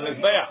put on the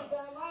mizbeach.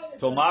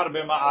 Tomar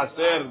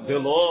b'ma'aser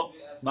delo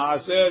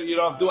ma'aser, you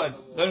don't have to do it.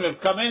 Then we've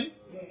come in.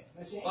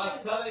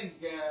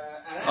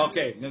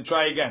 Okay, then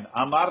try again.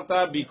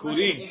 Amarta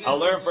bikurim. I'll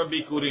learn from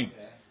bikurim.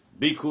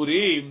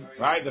 Bikurim,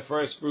 right? The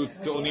first fruits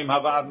ta'unim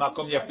hava'ad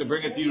makom. You have to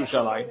bring it to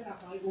Yerushalayim.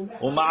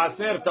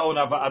 Uma'aser ta'un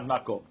hava'ad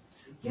makom.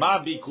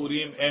 Ma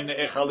bikurim en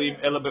echalim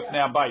ela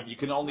b'fnei habayit. You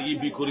can only eat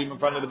bikurim in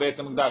front of the Beit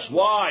HaMikdash.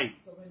 Why?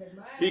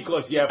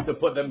 Because you have to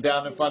put them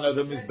down in front of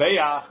the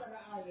mizbeach.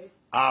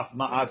 Af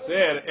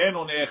ma'aser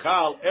enu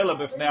ne'echal ela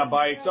b'fnei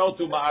habayit. So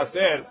to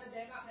ma'aser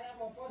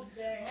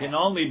can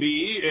only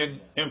be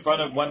eaten in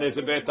front of when there's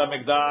a Beit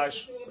HaMikdash.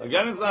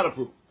 Again, it's not a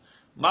proof.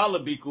 Mala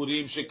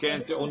bikurim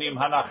sheken te'unim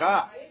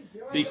hanacha.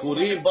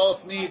 Bikurim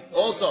both need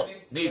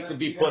to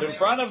be put in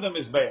front of the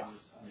mizbeach.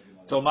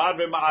 Tomar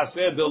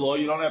b'ma'aseh delo,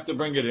 you don't have to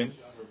bring it in.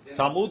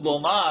 Talmud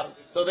lomar,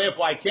 so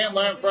therefore I can't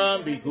learn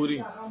from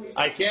bikurim.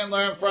 I can't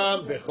learn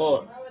from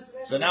bechor.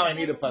 So now I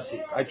need a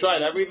pasuk. I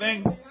tried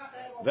everything.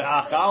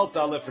 Ve'achalta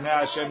lefnei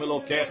Hashem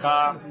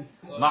Elokecha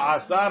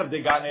ma'asar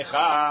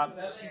deganecha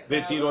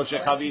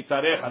v'tiroshecha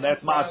v'yitzarecha.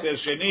 That's ma'aser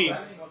sheni.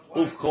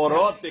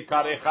 Uvchorot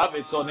dekarecha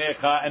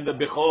v'tzonecha, and the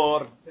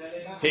bechor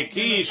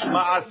hekish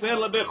ma'aser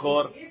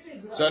lebechor.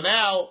 So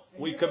now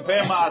we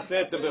compare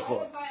ma'aser to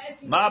bechor.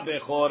 Ma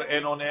bechor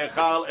eno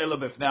ne'echal ela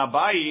b'fnei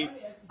habayit.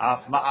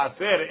 Af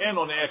ma'aser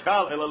eno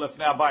ne'echal ela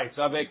lefnei habayit.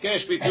 So I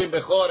vekesh between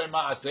bechor and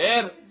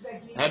ma'aser,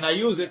 and I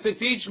use it to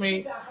teach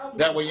me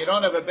that when you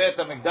don't have a Beit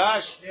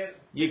HaMikdash,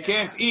 you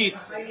can't eat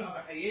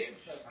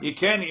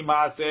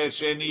ma'aser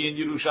sheni in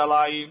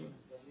Yerushalayim.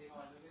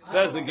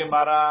 Says the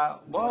Gemara,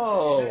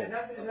 whoa,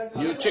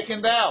 you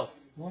chickened out.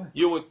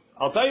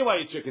 I'll tell you why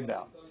you chickened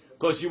out.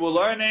 Because you were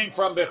learning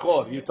from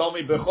Bechor. You told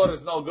me Bechor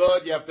is no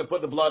good, you have to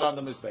put the blood on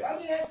the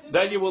Mizbeach.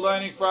 Then you were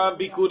learning from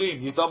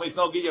Bikurim. You told me it's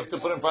no good, you have to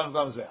put it in front of the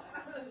Mizbeach.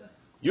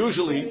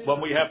 Usually,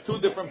 when we have two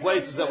different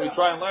places that we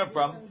try and learn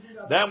from,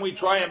 then we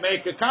try and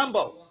make a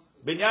combo.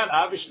 Binyan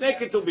Avishnei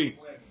Ketubim.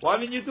 Why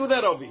didn't you do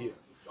that over here?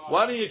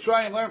 Why don't you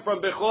try and learn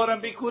from Bechor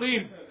and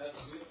Bikurim?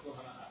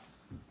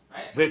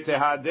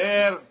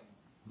 V'tehader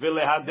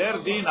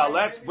v'lehader dina.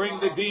 Let's bring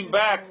the deen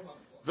back.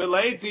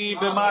 V'leiti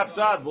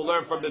b'matzad. We'll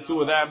learn from the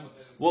two of them.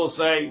 We'll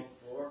say,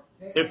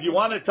 if you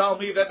want to tell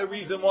me that the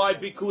reason why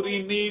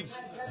Bikurim needs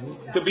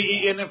to be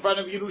eaten in front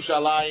of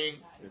Yerushalayim,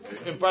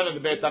 in front of the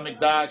Beit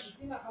HaMikdash,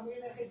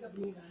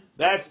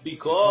 that's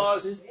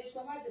because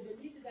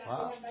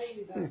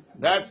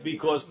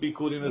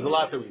Bikurim is a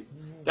lottery.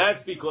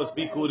 That's because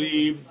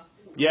Bikurim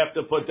you have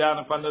to put down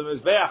in front of the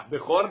Mizbeach.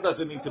 Bechor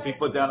doesn't need to be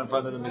put down in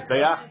front of the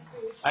Mizbeach,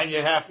 and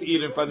you have to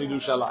eat in front of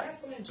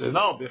Yerushalayim. So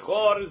no,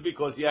 Bechor is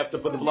because you have to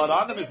put the blood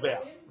on the Mizbeach.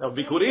 Now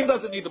Bikurim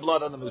doesn't need the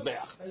blood on the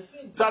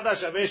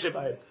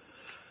Mizbeach.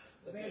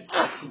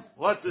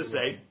 What's it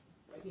say?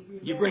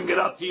 You bring it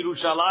up to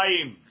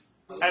Yerushalayim,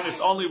 and it's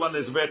only when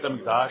there's Beit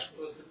HaMikdash.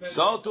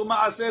 So to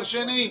Ma'aser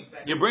Sheni,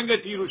 you bring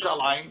it to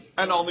Yerushalayim,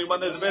 and only when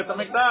there's Beit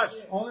HaMikdash.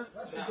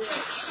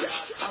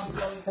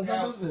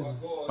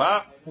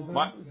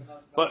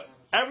 But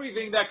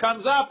everything that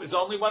comes up is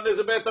only when there's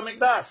a Beit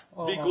HaMikdash.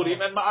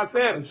 Bikurim and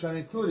Ma'aser.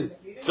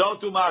 So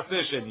to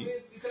Ma'aser Sheni.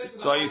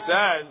 So he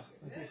says,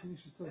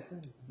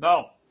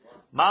 no.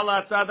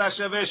 Malatzad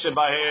HaShaveh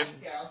Shebahem.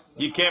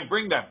 You can't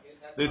bring them.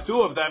 The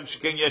two of them,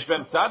 Sheken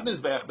Yeshbem Tzad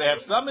Mizbech, they have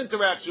some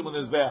interaction with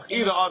Mizbech,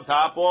 either on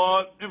top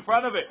or in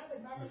front of it.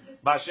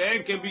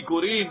 Bashen can be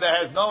Bikurim,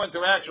 that has no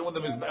interaction with the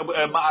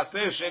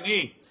Ma'aser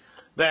Sheni.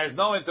 There is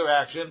no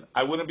interaction,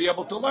 I wouldn't be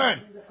able to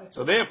learn.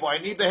 So therefore,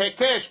 I need the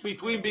Hekesh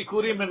between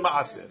Bikurim and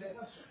Ma'aser.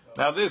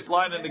 Now this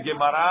line in the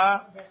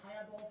Gemara,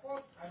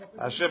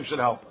 Hashem should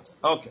help us.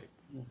 Okay.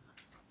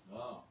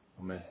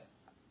 Amen.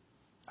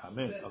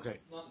 Amen. Okay.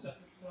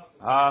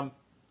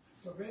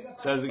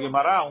 Says the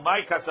Gemara,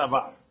 Umay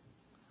Kasavar.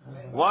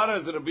 What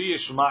does Rabbi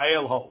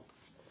Ishmael hold?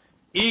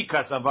 I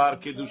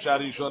Kasavar Kedusha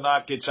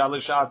Rishona Ketcha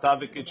L'Sha'ata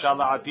V'Ketcha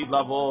L'Atid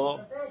Lavo.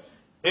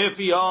 If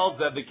he holds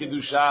that the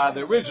Kedusha,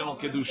 the original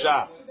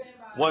Kedusha,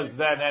 was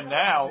then and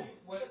now,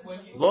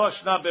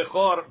 Loshna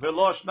Bechor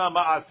Veloshna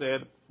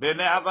Ma'aser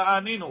B'nei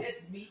Aninu.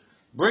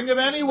 Bring him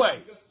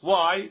anyway.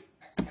 Why?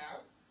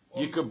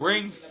 You could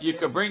bring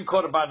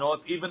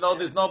Korbanot even though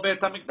there's no Beit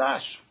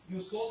HaMikdash. You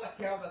sold a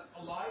cow that's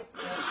alive,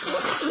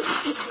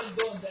 even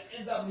though at the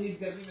end of he's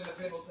going to be in the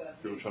table to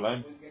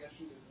Yerushalayim. he's going to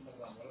shoot it from the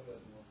ground, whatever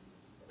it was.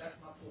 That's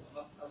not cool.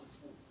 Not how it's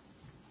cool.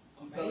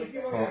 I'm And telling if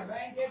you. you were a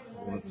bank,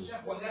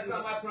 Well, that's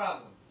not my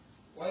problem.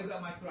 Why is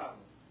that my problem?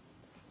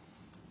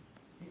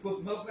 He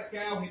could milk the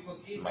cow, he could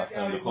eat the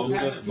cow, he could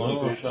have the No,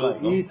 food.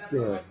 eat That's not my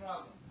there.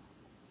 problem.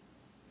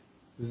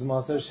 This is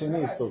Ma'aser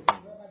Sheni is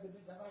talking.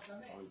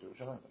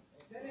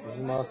 This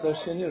is Ma'aser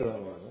Sheni,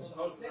 right?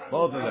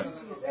 Both of them.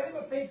 Instead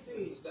of a pig to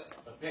eat, what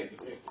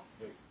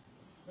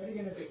are you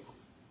going to do?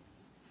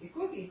 He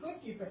could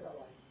keep it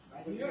alive.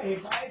 But you know, he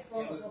buys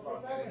for purposes.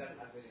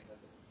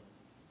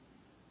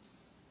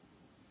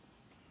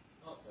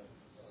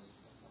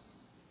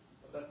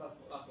 But that's not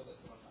what this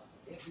one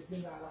If it's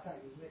in the halakha,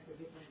 it makes a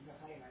difference in the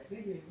chayim. I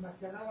think his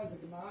maskana was the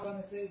Gemara when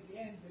it says at the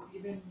end that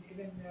even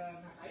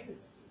Nachayim is asur.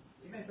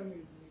 Even some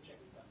you check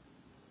it out.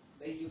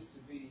 They used to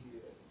be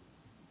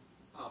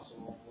so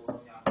when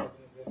you're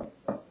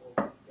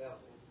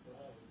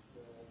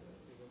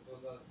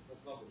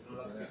talking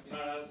about all these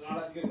girls, you're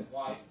not good.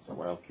 Why? So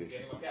what else case?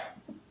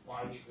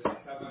 Why he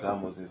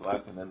Dam was his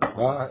life and then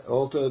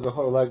Alter the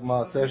whole like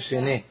Ma'aser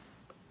Sheni.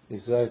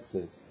 His right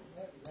says.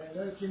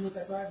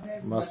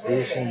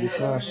 Masturbation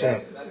before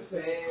Hashem.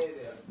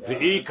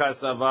 V'i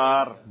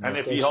Kasavar, and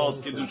if he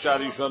holds Kedusha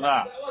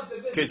Rishona,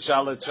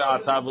 Ketcha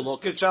L'Sha'ata V'lo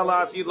Ketcha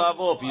L'Atid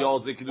Lavo, if he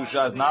holds the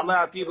Kedusha is not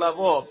L'Atid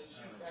Lavo,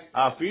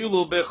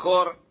 Afilu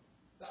Bechor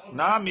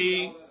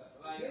Nami,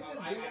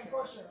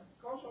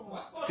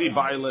 Si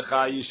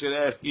Ba'ilecha, you should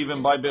ask,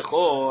 even by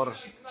Bechor,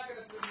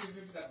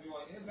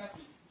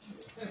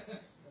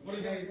 What are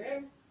you going to do?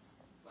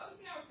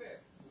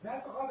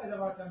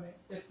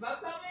 It's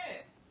not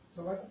tameh.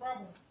 So what's the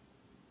problem?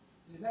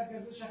 Is that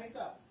going to do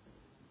shachita?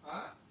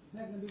 Huh? Is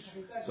that going to do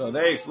shachita? so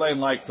they explain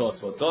like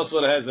Tosfot.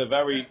 Tosfot has a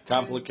very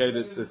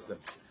complicated system.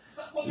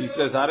 He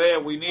says, Hare,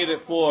 we need it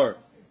for.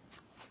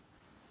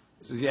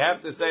 So you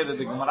have to say that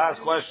the Gemara's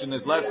question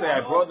is, let's say I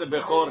brought the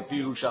Bechor to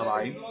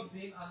Yerushalayim,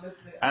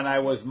 and I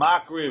was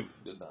makriv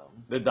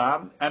the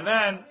dam, and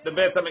then the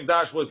Beit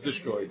HaMikdash was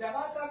destroyed.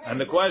 And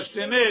the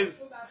question is,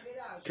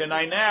 can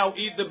I now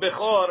eat the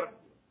Bechor,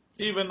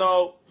 even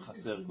though...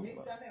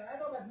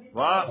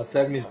 What?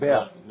 Haser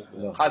Mizbeach.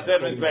 Haser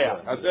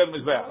Mizbeach. Haser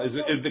Mizbeach.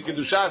 Is the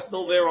Kedusha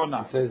still there or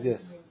not? He says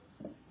yes.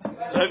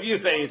 So if you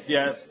say it's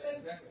yes,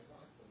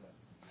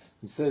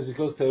 He says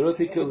because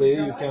theoretically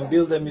you can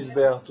build a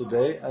Mizbeach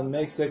today and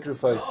make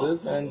sacrifices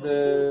and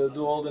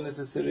do all the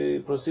necessary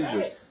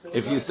procedures.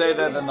 if you say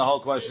that, then the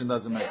whole question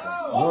doesn't make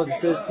sense. No, it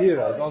says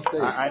here. I don't say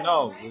it. I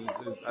know.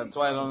 That's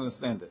why I don't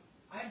understand it.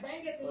 I'm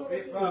banging it to No know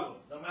big the problem.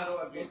 No matter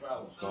what big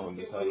problem. So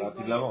this is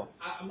לעתיד לבוא.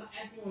 I'm not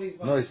asking what he's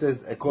No, it says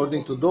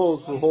according to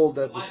those who hold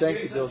that the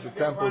sanctity of the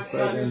temple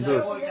site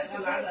endures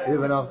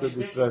even after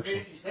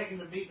destruction. He's taking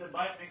the meat and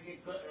bite,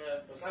 making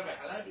Pesach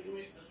halal.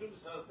 You assume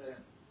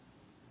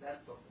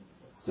that's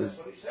Says,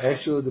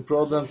 actually, the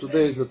problem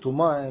today is the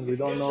Tumah, and we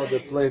don't know the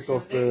place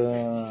of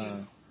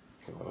the.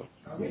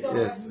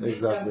 Yes,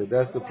 exactly.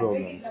 That's the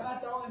problem.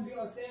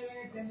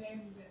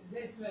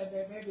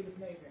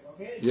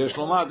 יש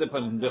לומר,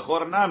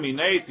 בכור נמי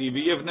נאיתי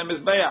ויבנה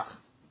מזבח.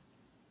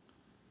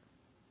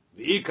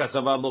 ואי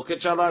כסבה לא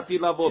כתשאלתי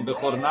לבוא,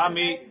 בכור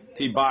נמי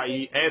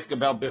תיבאי, ask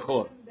about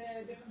בכור.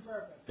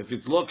 If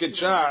it's lo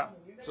kitsha,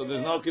 so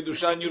there's no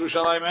kedusha in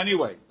Yerushalayim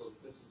anyway.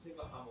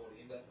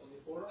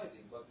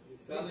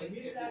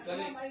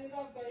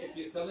 If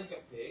you're selling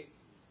a pig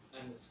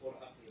and it's for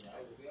Akhira,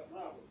 it will be a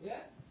problem.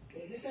 Yeah.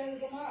 This is the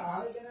Gemara.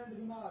 How are you going to the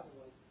Gemara?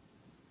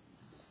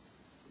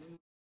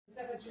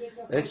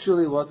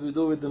 Actually, what we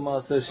do with the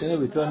Maaser Sheni,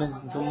 we turn it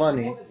into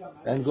money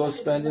and go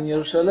spend in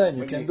Yerushalayim.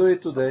 You can do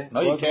it today.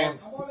 No, you can't.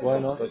 Why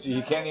not? Because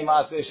you can't eat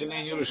Maaseh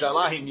Sheni in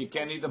Yerushalayim, you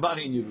can't eat the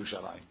money in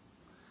Yerushalayim.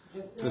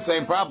 It's the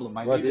same problem.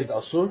 What is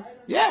Asur?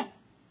 Yeah.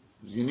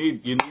 You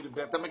need a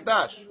Bet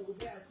HaMikdash.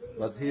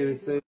 But here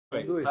it says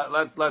do it.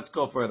 Let's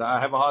go further. I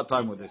have a hard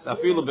time with this.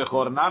 Afilu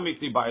bechor nami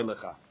tibai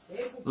lecha.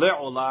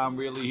 Le'olam,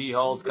 really, he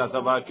holds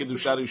kasava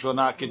kedusha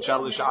rishona kitcha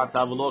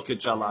l'sha'ata v'lo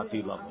kitcha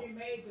la'ati lavo.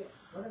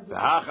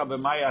 V'hacha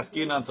b'may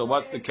askinan, so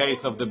what's the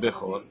case of the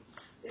bechor?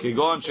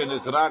 Kigon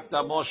shenizrak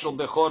moshel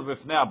bechor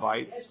b'fnei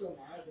habayit,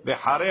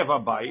 v'harev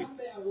habayit,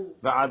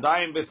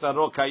 v'adayim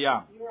b'saro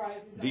kayam.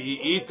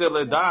 V'yi'ite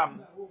ledam,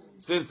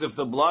 since if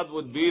the blood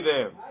would be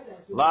there,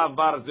 lav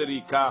bar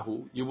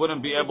zerikahu, you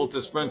wouldn't be able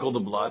to sprinkle the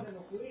blood.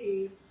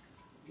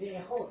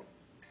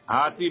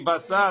 Hati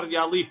basar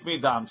yalif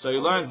midam. So he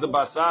learns the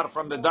basar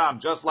from the dam.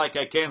 Just like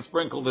I can't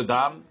sprinkle the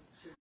dam,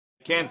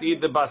 I can't eat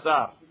the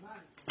basar.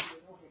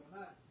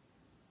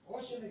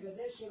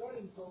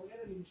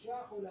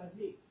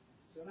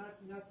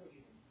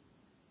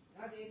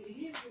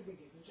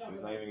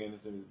 He's not even getting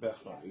into his bech.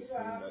 He's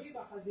saying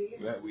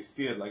that we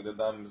see it like the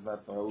dam is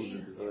not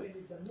Ha'uzim.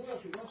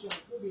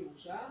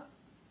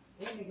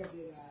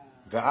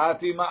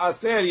 V'ati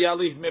ma'aser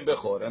yalif me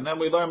bechor. And then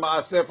we learn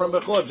ma'aser from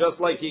bechor, just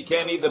like he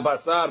can't eat the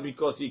basar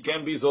because he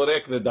can't be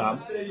zorek the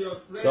dam.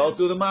 So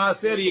to the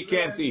ma'aser you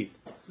can't eat.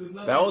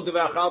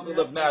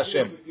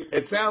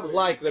 It sounds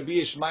like Rabbi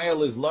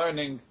Ishmael is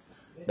learning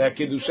that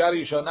Kedusha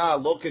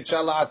Rishonah lo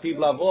ketchala atid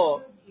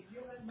lavo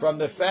from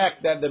the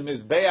fact that the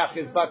mizbeach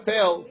is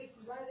batel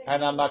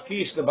and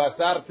amakish the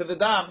basar to the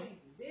dam.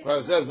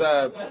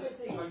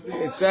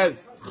 It says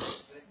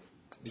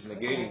He's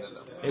negating the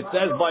dam. it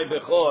says by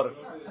bechor.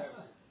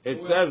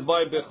 It says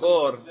by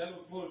bechor.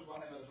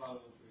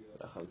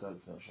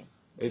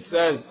 It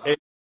says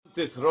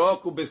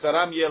tisroku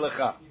bisaram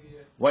yelecha.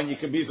 When you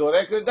can be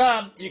zorek the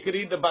dam, you can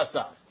eat the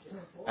basar.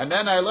 And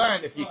then I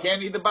learned if you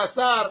can't eat the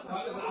basar,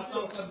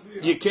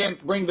 you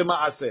can't bring the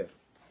ma'aser.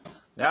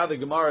 Now the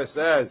Gemara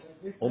says,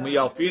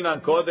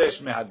 "Umiyalfinan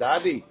kodesh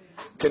mehadadi."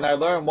 Can I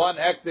learn one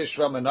ekdish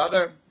from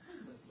another?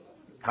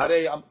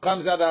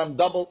 Comes out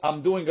that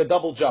I'm doing a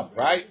double jump,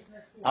 right?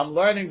 I'm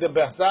learning the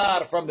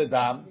basar from the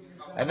dam,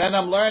 and then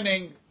I'm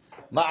learning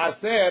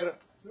ma'aser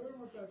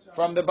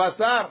from the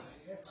basar.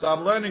 So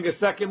I'm learning a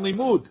second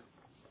limud.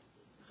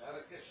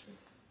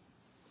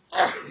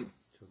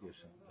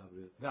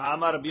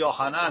 Amar Rabbi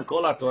Yochanan,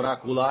 kol haTorah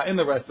kula. In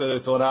the rest of the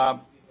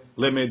Torah,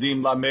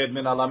 lemedim lamed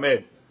min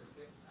halamed.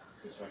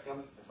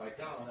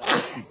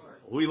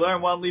 We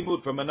learn one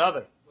limud from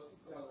another.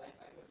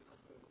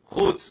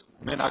 Chutz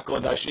min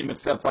hakodashim,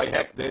 except by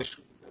hekdesh.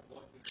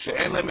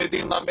 She'en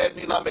lemedim lamed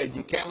min lamed.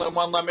 You can't learn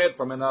one lamed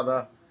from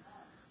another.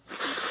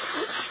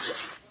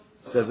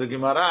 Says the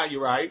Gemara,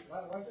 you're right.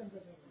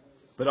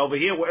 But over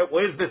here,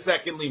 where's the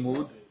second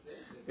limud?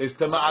 It's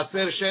to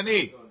ma'aser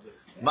sheni.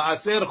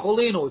 Ma'aser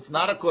chulinu. It's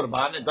not a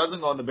korban. It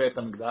doesn't go in the Beit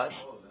HaMikdash.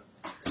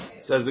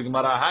 Says the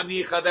Gemara,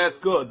 hanicha, that's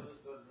good.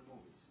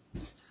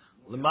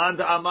 L'man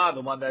da'amah,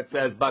 the one that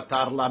says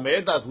batar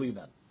lamed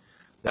azlinan.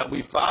 That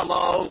we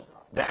follow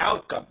the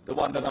outcome, the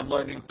one that I'm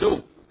learning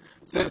too.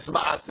 Since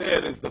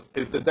ma'aser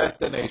is the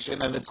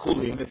destination and it's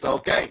chulin, it's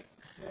okay.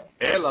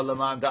 Ela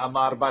l'man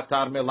da'amar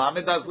batar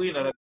melamed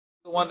azlinan.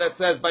 The one that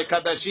says by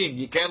kadashim,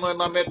 you can't learn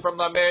lamed from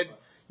lamed.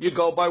 You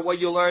go by what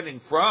you're learning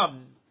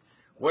from.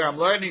 Where I'm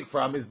learning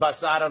from is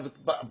basar of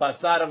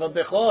a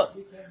bechor.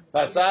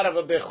 Basar of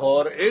a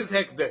bechor is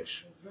hekdesh.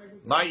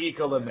 My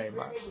ikal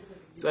meimar.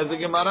 Says the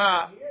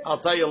Gemara, I'll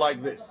tell you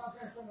like this: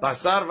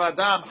 basar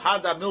vadam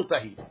hada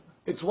miltahi.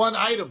 It's one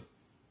item.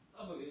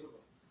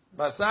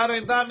 Basar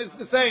and dam is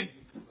the same.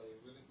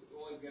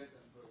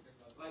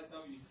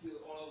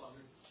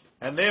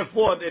 And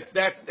therefore,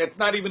 it's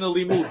not even a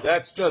limud.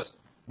 That's just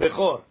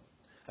bechor.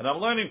 And I'm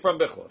learning from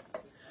bechor.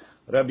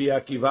 Rabbi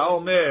Akiva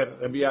Omer,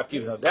 Rabbi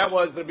Akiva. That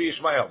was Rabbi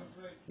Ishmael.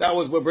 That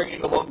was we're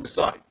bringing along the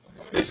side.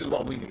 This is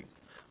what we need.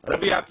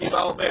 Rabbi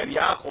Akiva Omer,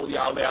 Yachol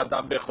Ya'ale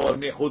Adam Bechor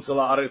Mechutz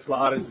La'aretz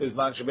La'aretz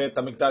Bizman Shebeit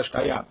HaMikdash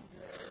Kayam.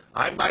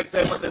 I might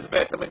say when there's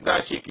Beit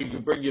HaMikdash, you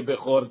can bring your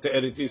Bechor to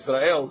Eretz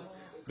Yisrael,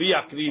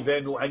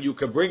 v'yakrivenu, and you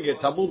can bring it.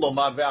 Tamud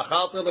lomar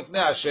ve'achalta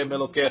lefnei Hashem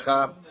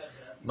Elokecha,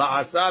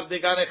 ma'asar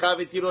deganecha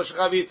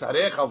v'tiroshecha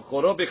v'yitzarecha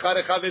v'choro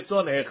b'charecha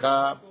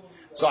v'tzonecha.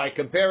 So I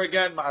compare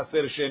again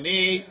Maaser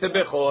Sheni to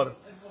Bechor.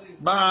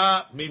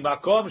 Ma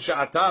mimakom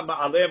she'ata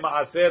ma'aleh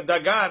Maaser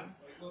Dagan.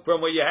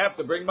 From where you have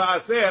to bring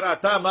Maaser,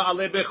 ata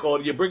ma'aleh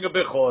Bechor. You bring a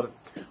Bechor.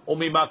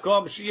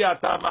 Umimakom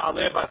she'ata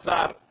ma'aleh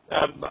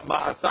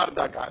Maaser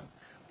Dagan.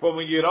 From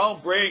when you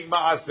don't bring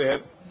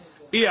Maaser,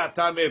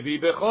 ata mevi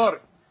Bechor.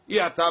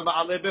 Ata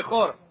ma'aleh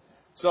Bechor.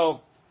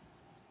 So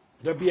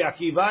Rabbi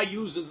Akiva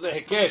uses the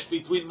Hekesh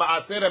between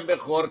Maaser and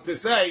Bechor to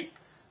say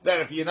that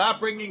if you're not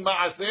bringing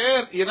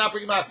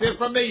Maaser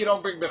from me, you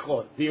don't bring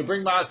Bechor. Do you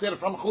bring Maaser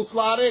from Chutz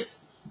La'aretz?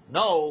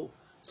 No.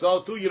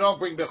 So too, you don't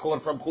bring Bechor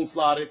from Chutz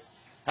La'aretz.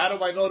 How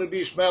do I know Rabbi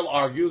Ishmael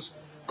argues?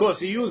 Because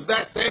he used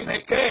that same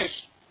Hekesh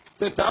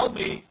to tell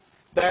me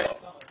that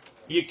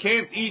you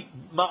can't eat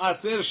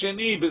Maaser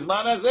Sheni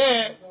Bizman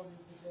Hazeh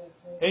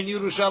in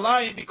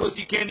Yerushalayim because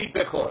you can't eat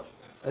Bechor.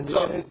 And you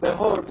can eat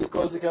Bechor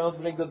because you cannot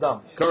bring the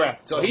dam.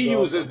 Correct. So he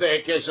uses the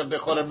Hekesh of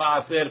Bechor and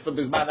Maaser for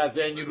Bizman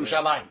Hazeh in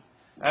Yerushalayim.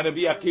 And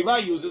Rabbi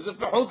Akiva uses it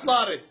for Chutz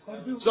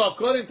La'aretz. So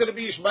according to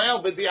Rabbi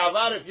Ishmael,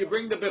 b'di'avar, if you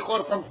bring the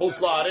Bechor from Chutz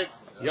La'aretz,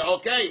 you're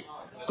okay.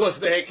 Because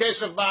the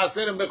Hekesh of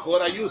Maaser and Bechor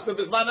are used to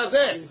Bizman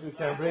Hazeh. You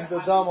can bring the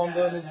dam on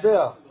the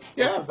Mizbeach.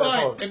 Yeah,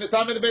 fine. In the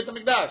time of the Beit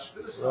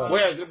HaMikdash. Right.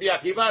 Whereas Rabbi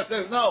Akiva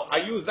says, no, I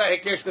use that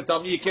Hekesh to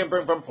tell me you can't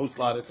bring from Chutz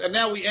La'aretz. And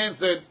now we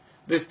answered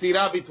this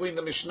tira between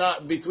the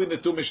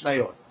two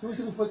Mishnayot. So we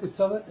if I could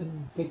sell it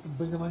and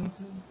bring the money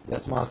to them?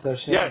 That's Maaser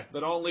Sheni. Yes,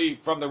 but only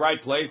from the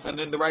right place and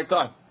in the right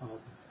time. Oh, okay.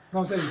 No,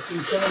 I'm saying,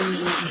 you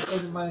sell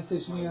the money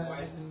station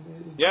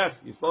Yes,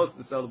 you're supposed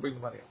to sell to bring the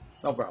money.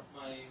 No problem.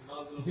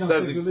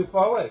 If you live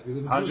far away.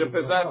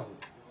 100%.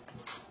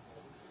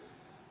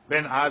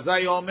 Ben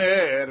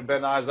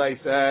Azai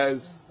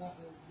says,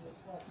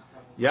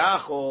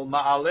 Yachol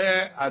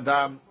ma'aleh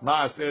adam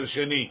ma'aser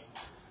sheni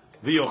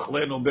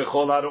v'yochlenu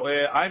bechol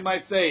haro'eh. I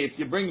might say, if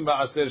you bring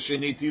ma'aser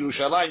sheni to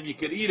Yerushalayim, you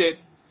could eat it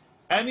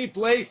any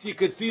place you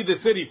could see the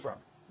city from.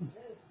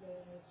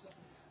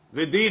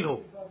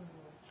 V'dinu.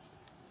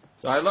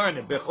 So I learned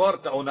it.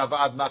 Bechor ta'ona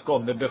va'ad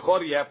makom. The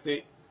Bechor you have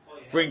to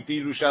bring to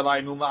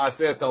Yerushalayim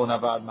u'ma'aser ta'ona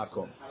va'ad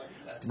makom.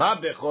 Ma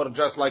Bechor,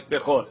 just like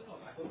Bechor.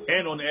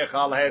 Enon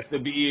echal has to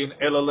be in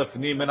ela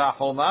lefnim min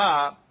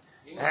ha'choma.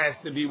 Has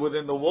to be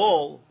within the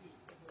wall.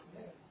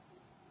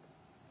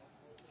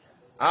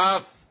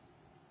 Af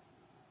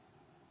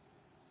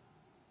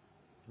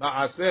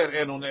ma'aser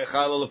enon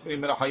echal lefnim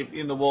min ha'chayif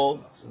in the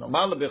wall. So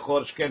normal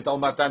Bechor shken ta'ol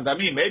matan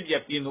damim. Maybe you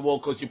have to be in the wall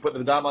because you put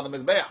the dam on the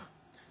mizbeach.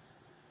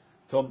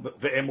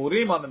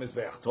 ואמורים on the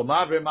מזבח,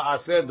 תאמר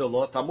במעשר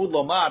דלו, תמוד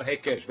לומר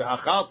הקש,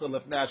 ואכלת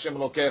לפני השם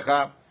אלוקיך,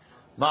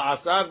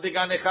 מעשר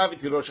דגנך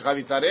ותירושך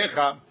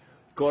ויצריך,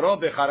 קורו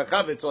בחרך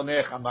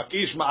וצונך,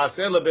 מקיש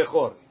מעשר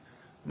לבכור.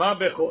 מה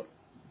בכור?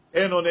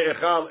 אינו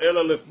נאכל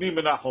אלא לפנים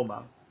מן החומה.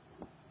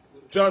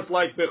 Just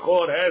like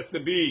בכור has to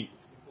be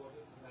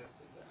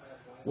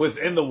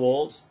within the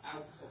walls,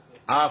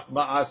 אף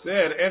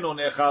מעשר אינו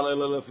נאכל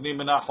אלא לפנים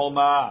מן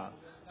החומה.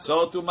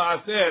 So to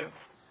מעשר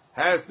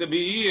has to be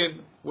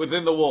eaten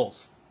within the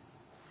walls.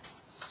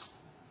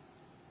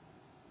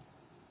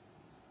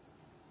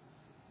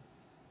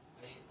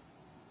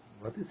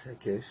 What is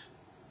Hekesh?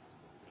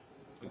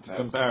 It's a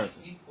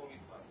comparison.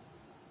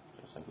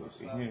 Just like we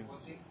see here.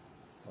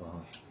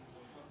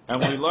 And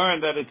we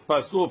learned that it's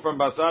pasul from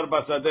basar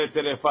basadeh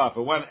terefaf.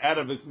 It went out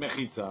of its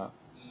mechitza.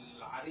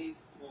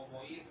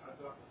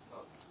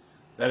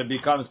 That it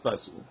becomes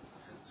pasul.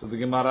 So the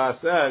Gemara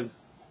says,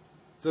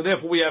 so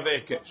therefore we have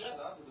Hekesh.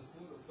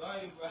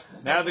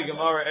 Now the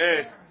Gemara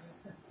asks,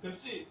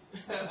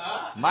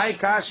 my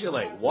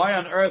kashile, why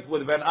on earth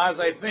would Ben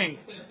Azai think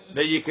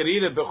that you could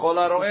eat it b'chol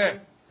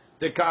haro'eh?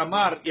 The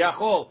ka'amar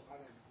yachol.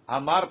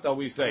 Amarta,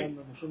 we say.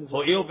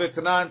 Ho'il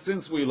v'tanan,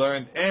 since we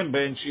learned, em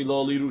ben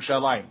Shiloh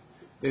l'Yerushalayim.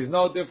 There's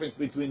no difference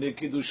between the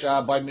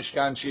Kiddusha by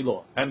Mishkan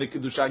Shiloh and the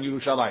Kiddusha in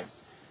Yerushalayim.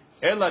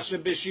 Ela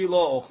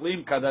sheb'Shiloh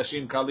ochlim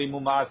kadashim kalim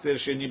u'ma'aser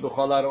sheni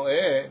b'chol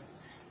haro'eh.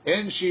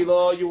 In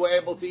Shiloh, you were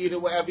able to eat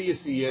it wherever you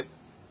see it.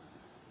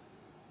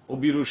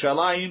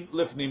 Ubirushalayim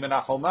lifni min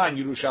ha'choma.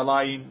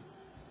 Yerushalayim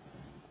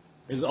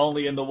is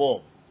only in the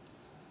wall.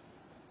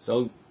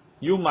 So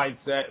you might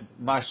say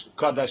mash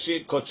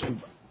kadashim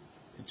kochim.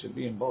 It should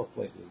be in both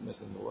places.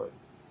 Missing the word.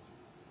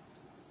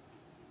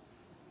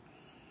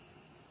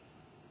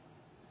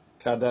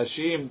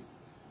 Kadashim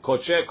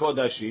koche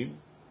kodashim.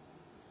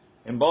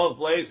 In both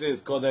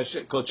places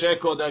koche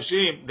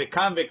kodashim.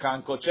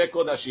 Vekan koche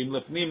kodashim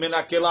lifni min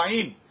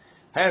ha'kelaim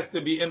has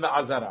to be in the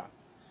azara.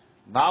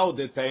 Now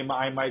the tema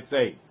I might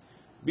say.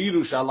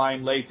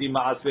 Birushalayim leiti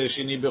ma'aser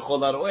sheni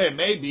bechol haro'eh.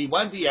 Maybe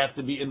when do you have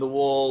to be in the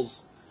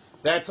walls?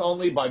 That's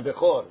only by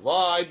bechor.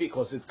 Why?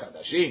 Because it's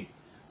kadashim.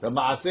 The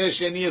ma'aser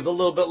sheni is a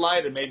little bit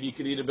lighter. Maybe you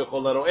could eat a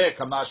bechol haro'eh.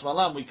 Kamash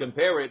malam. We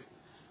compare it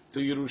to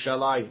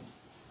Yerushalayim.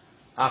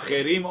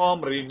 Acherim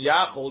omrim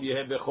yachol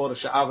yeh bechor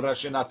she'avra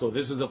shenato.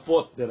 This is a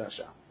fourth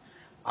derasha.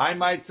 I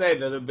might say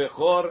that a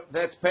Bechor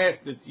that's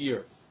past its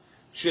year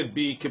should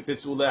be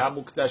Kepesule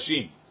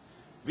HaMuktashim.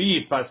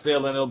 Vi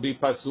Pasel and it'll be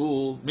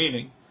Pasul,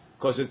 meaning,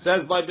 because it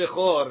says by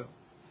Bechor,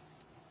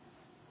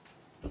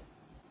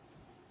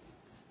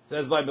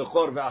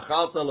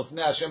 Ve'achalta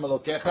Lefnei Hashem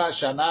Elokecha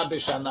Shana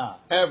B'Shana.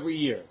 Every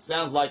year.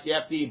 Sounds like you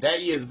have to eat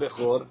that year's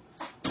Bechor,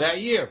 that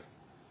year.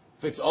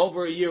 If it's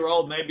over a year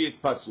old, maybe it's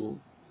Pasul.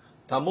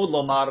 Tamud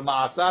Lomar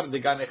Ma'asar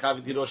Deganecha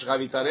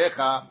V'tiroshecha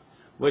V'tzarecha.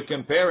 We're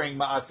comparing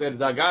Ma'aser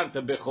Dagan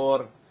to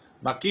Bechor.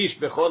 Makish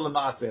Bechor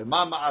LeMa'aser.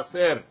 Ma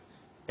Ma'aser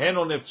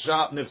Eno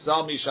Nifsal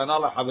Mishana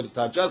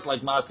LaChavirta. Just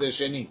like Ma'aser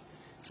Sheni.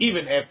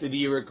 Even after the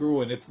year it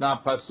grew and it's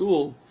not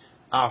Pasul,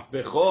 Af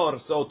Bechor,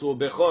 so to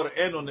Bechor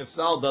Eno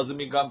Nifsal doesn't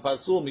become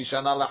Pasul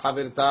Mishana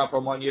LaChavirta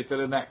from one year to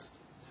the next.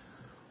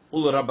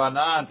 Ul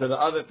Rabbanan, to the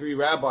other three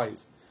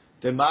rabbis.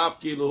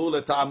 Temaf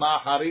Kiluhu LeTa'ama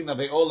Harina.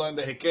 They all learn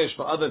the Hekesh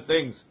for other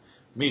things.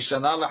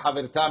 Mishana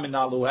LaChavirta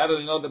Minalu. How do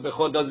they know the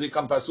Bechor does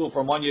become Pasul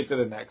from one year to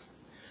the next?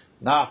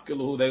 Naf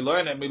Kiluhu. They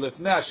learn it.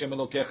 Milifnei Hashem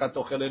Elokecha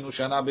Tochelenu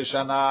Shana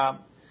B'Shana.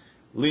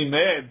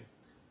 Limed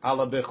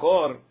Ala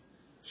Bechor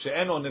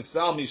She'eno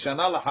Nifsal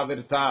Mishana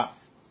LaChavirta.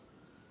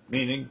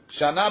 Meaning,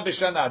 Shana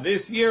B'Shana,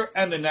 this year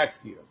and the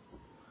next year.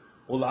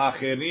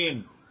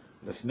 Ul'acherin,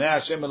 Lefnei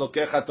Hashem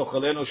Elokecha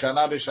Tochelenu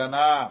Shana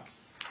B'Shana.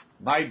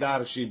 My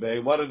Darshi Bey,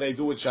 what do they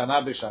do with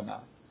Shana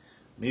B'Shana?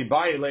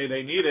 Nibayle,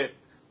 they need it.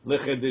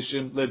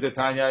 L'chedishim,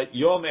 l'detanya,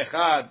 Yom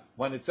Echad,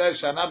 when it says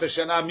Shana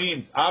B'Shana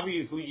means,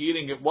 obviously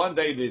eating it one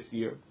day this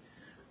year.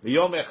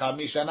 Yom Echad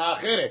Mishana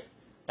Acheret,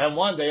 and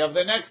one day of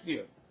the next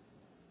year.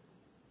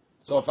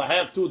 So if I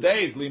have 2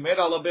 days, Limed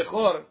Ala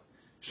Bechor,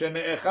 you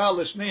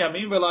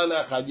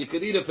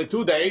could eat it for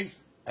 2 days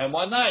and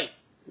 1 night.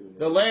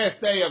 The last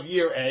day of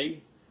year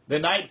A, the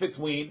night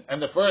between,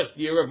 and the first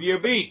year of year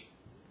B.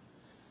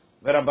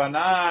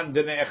 Amar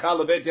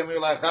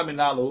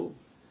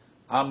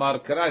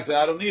Kara said,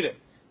 I don't need it.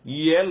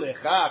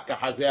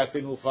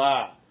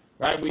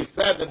 Right? We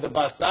said that the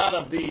basar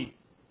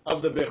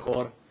of the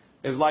Bechor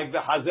is like the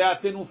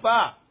Hazeh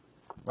Tenufa,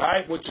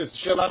 right? Which is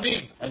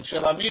Shelamim. And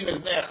Shelamim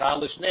is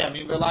Ne'echal L'shnei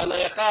Yamim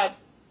V'layla Echad.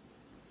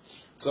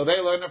 So they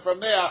learn it from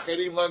there.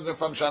 Achirim learns it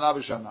from Shana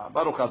B'Shana.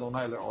 Baruch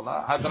Adonai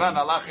Le'olah. Hadran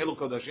Allah Chiluk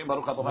Kodashim.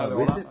 Baruch Adonai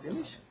Le'olah.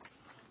 Finish?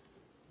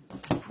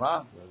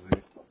 What?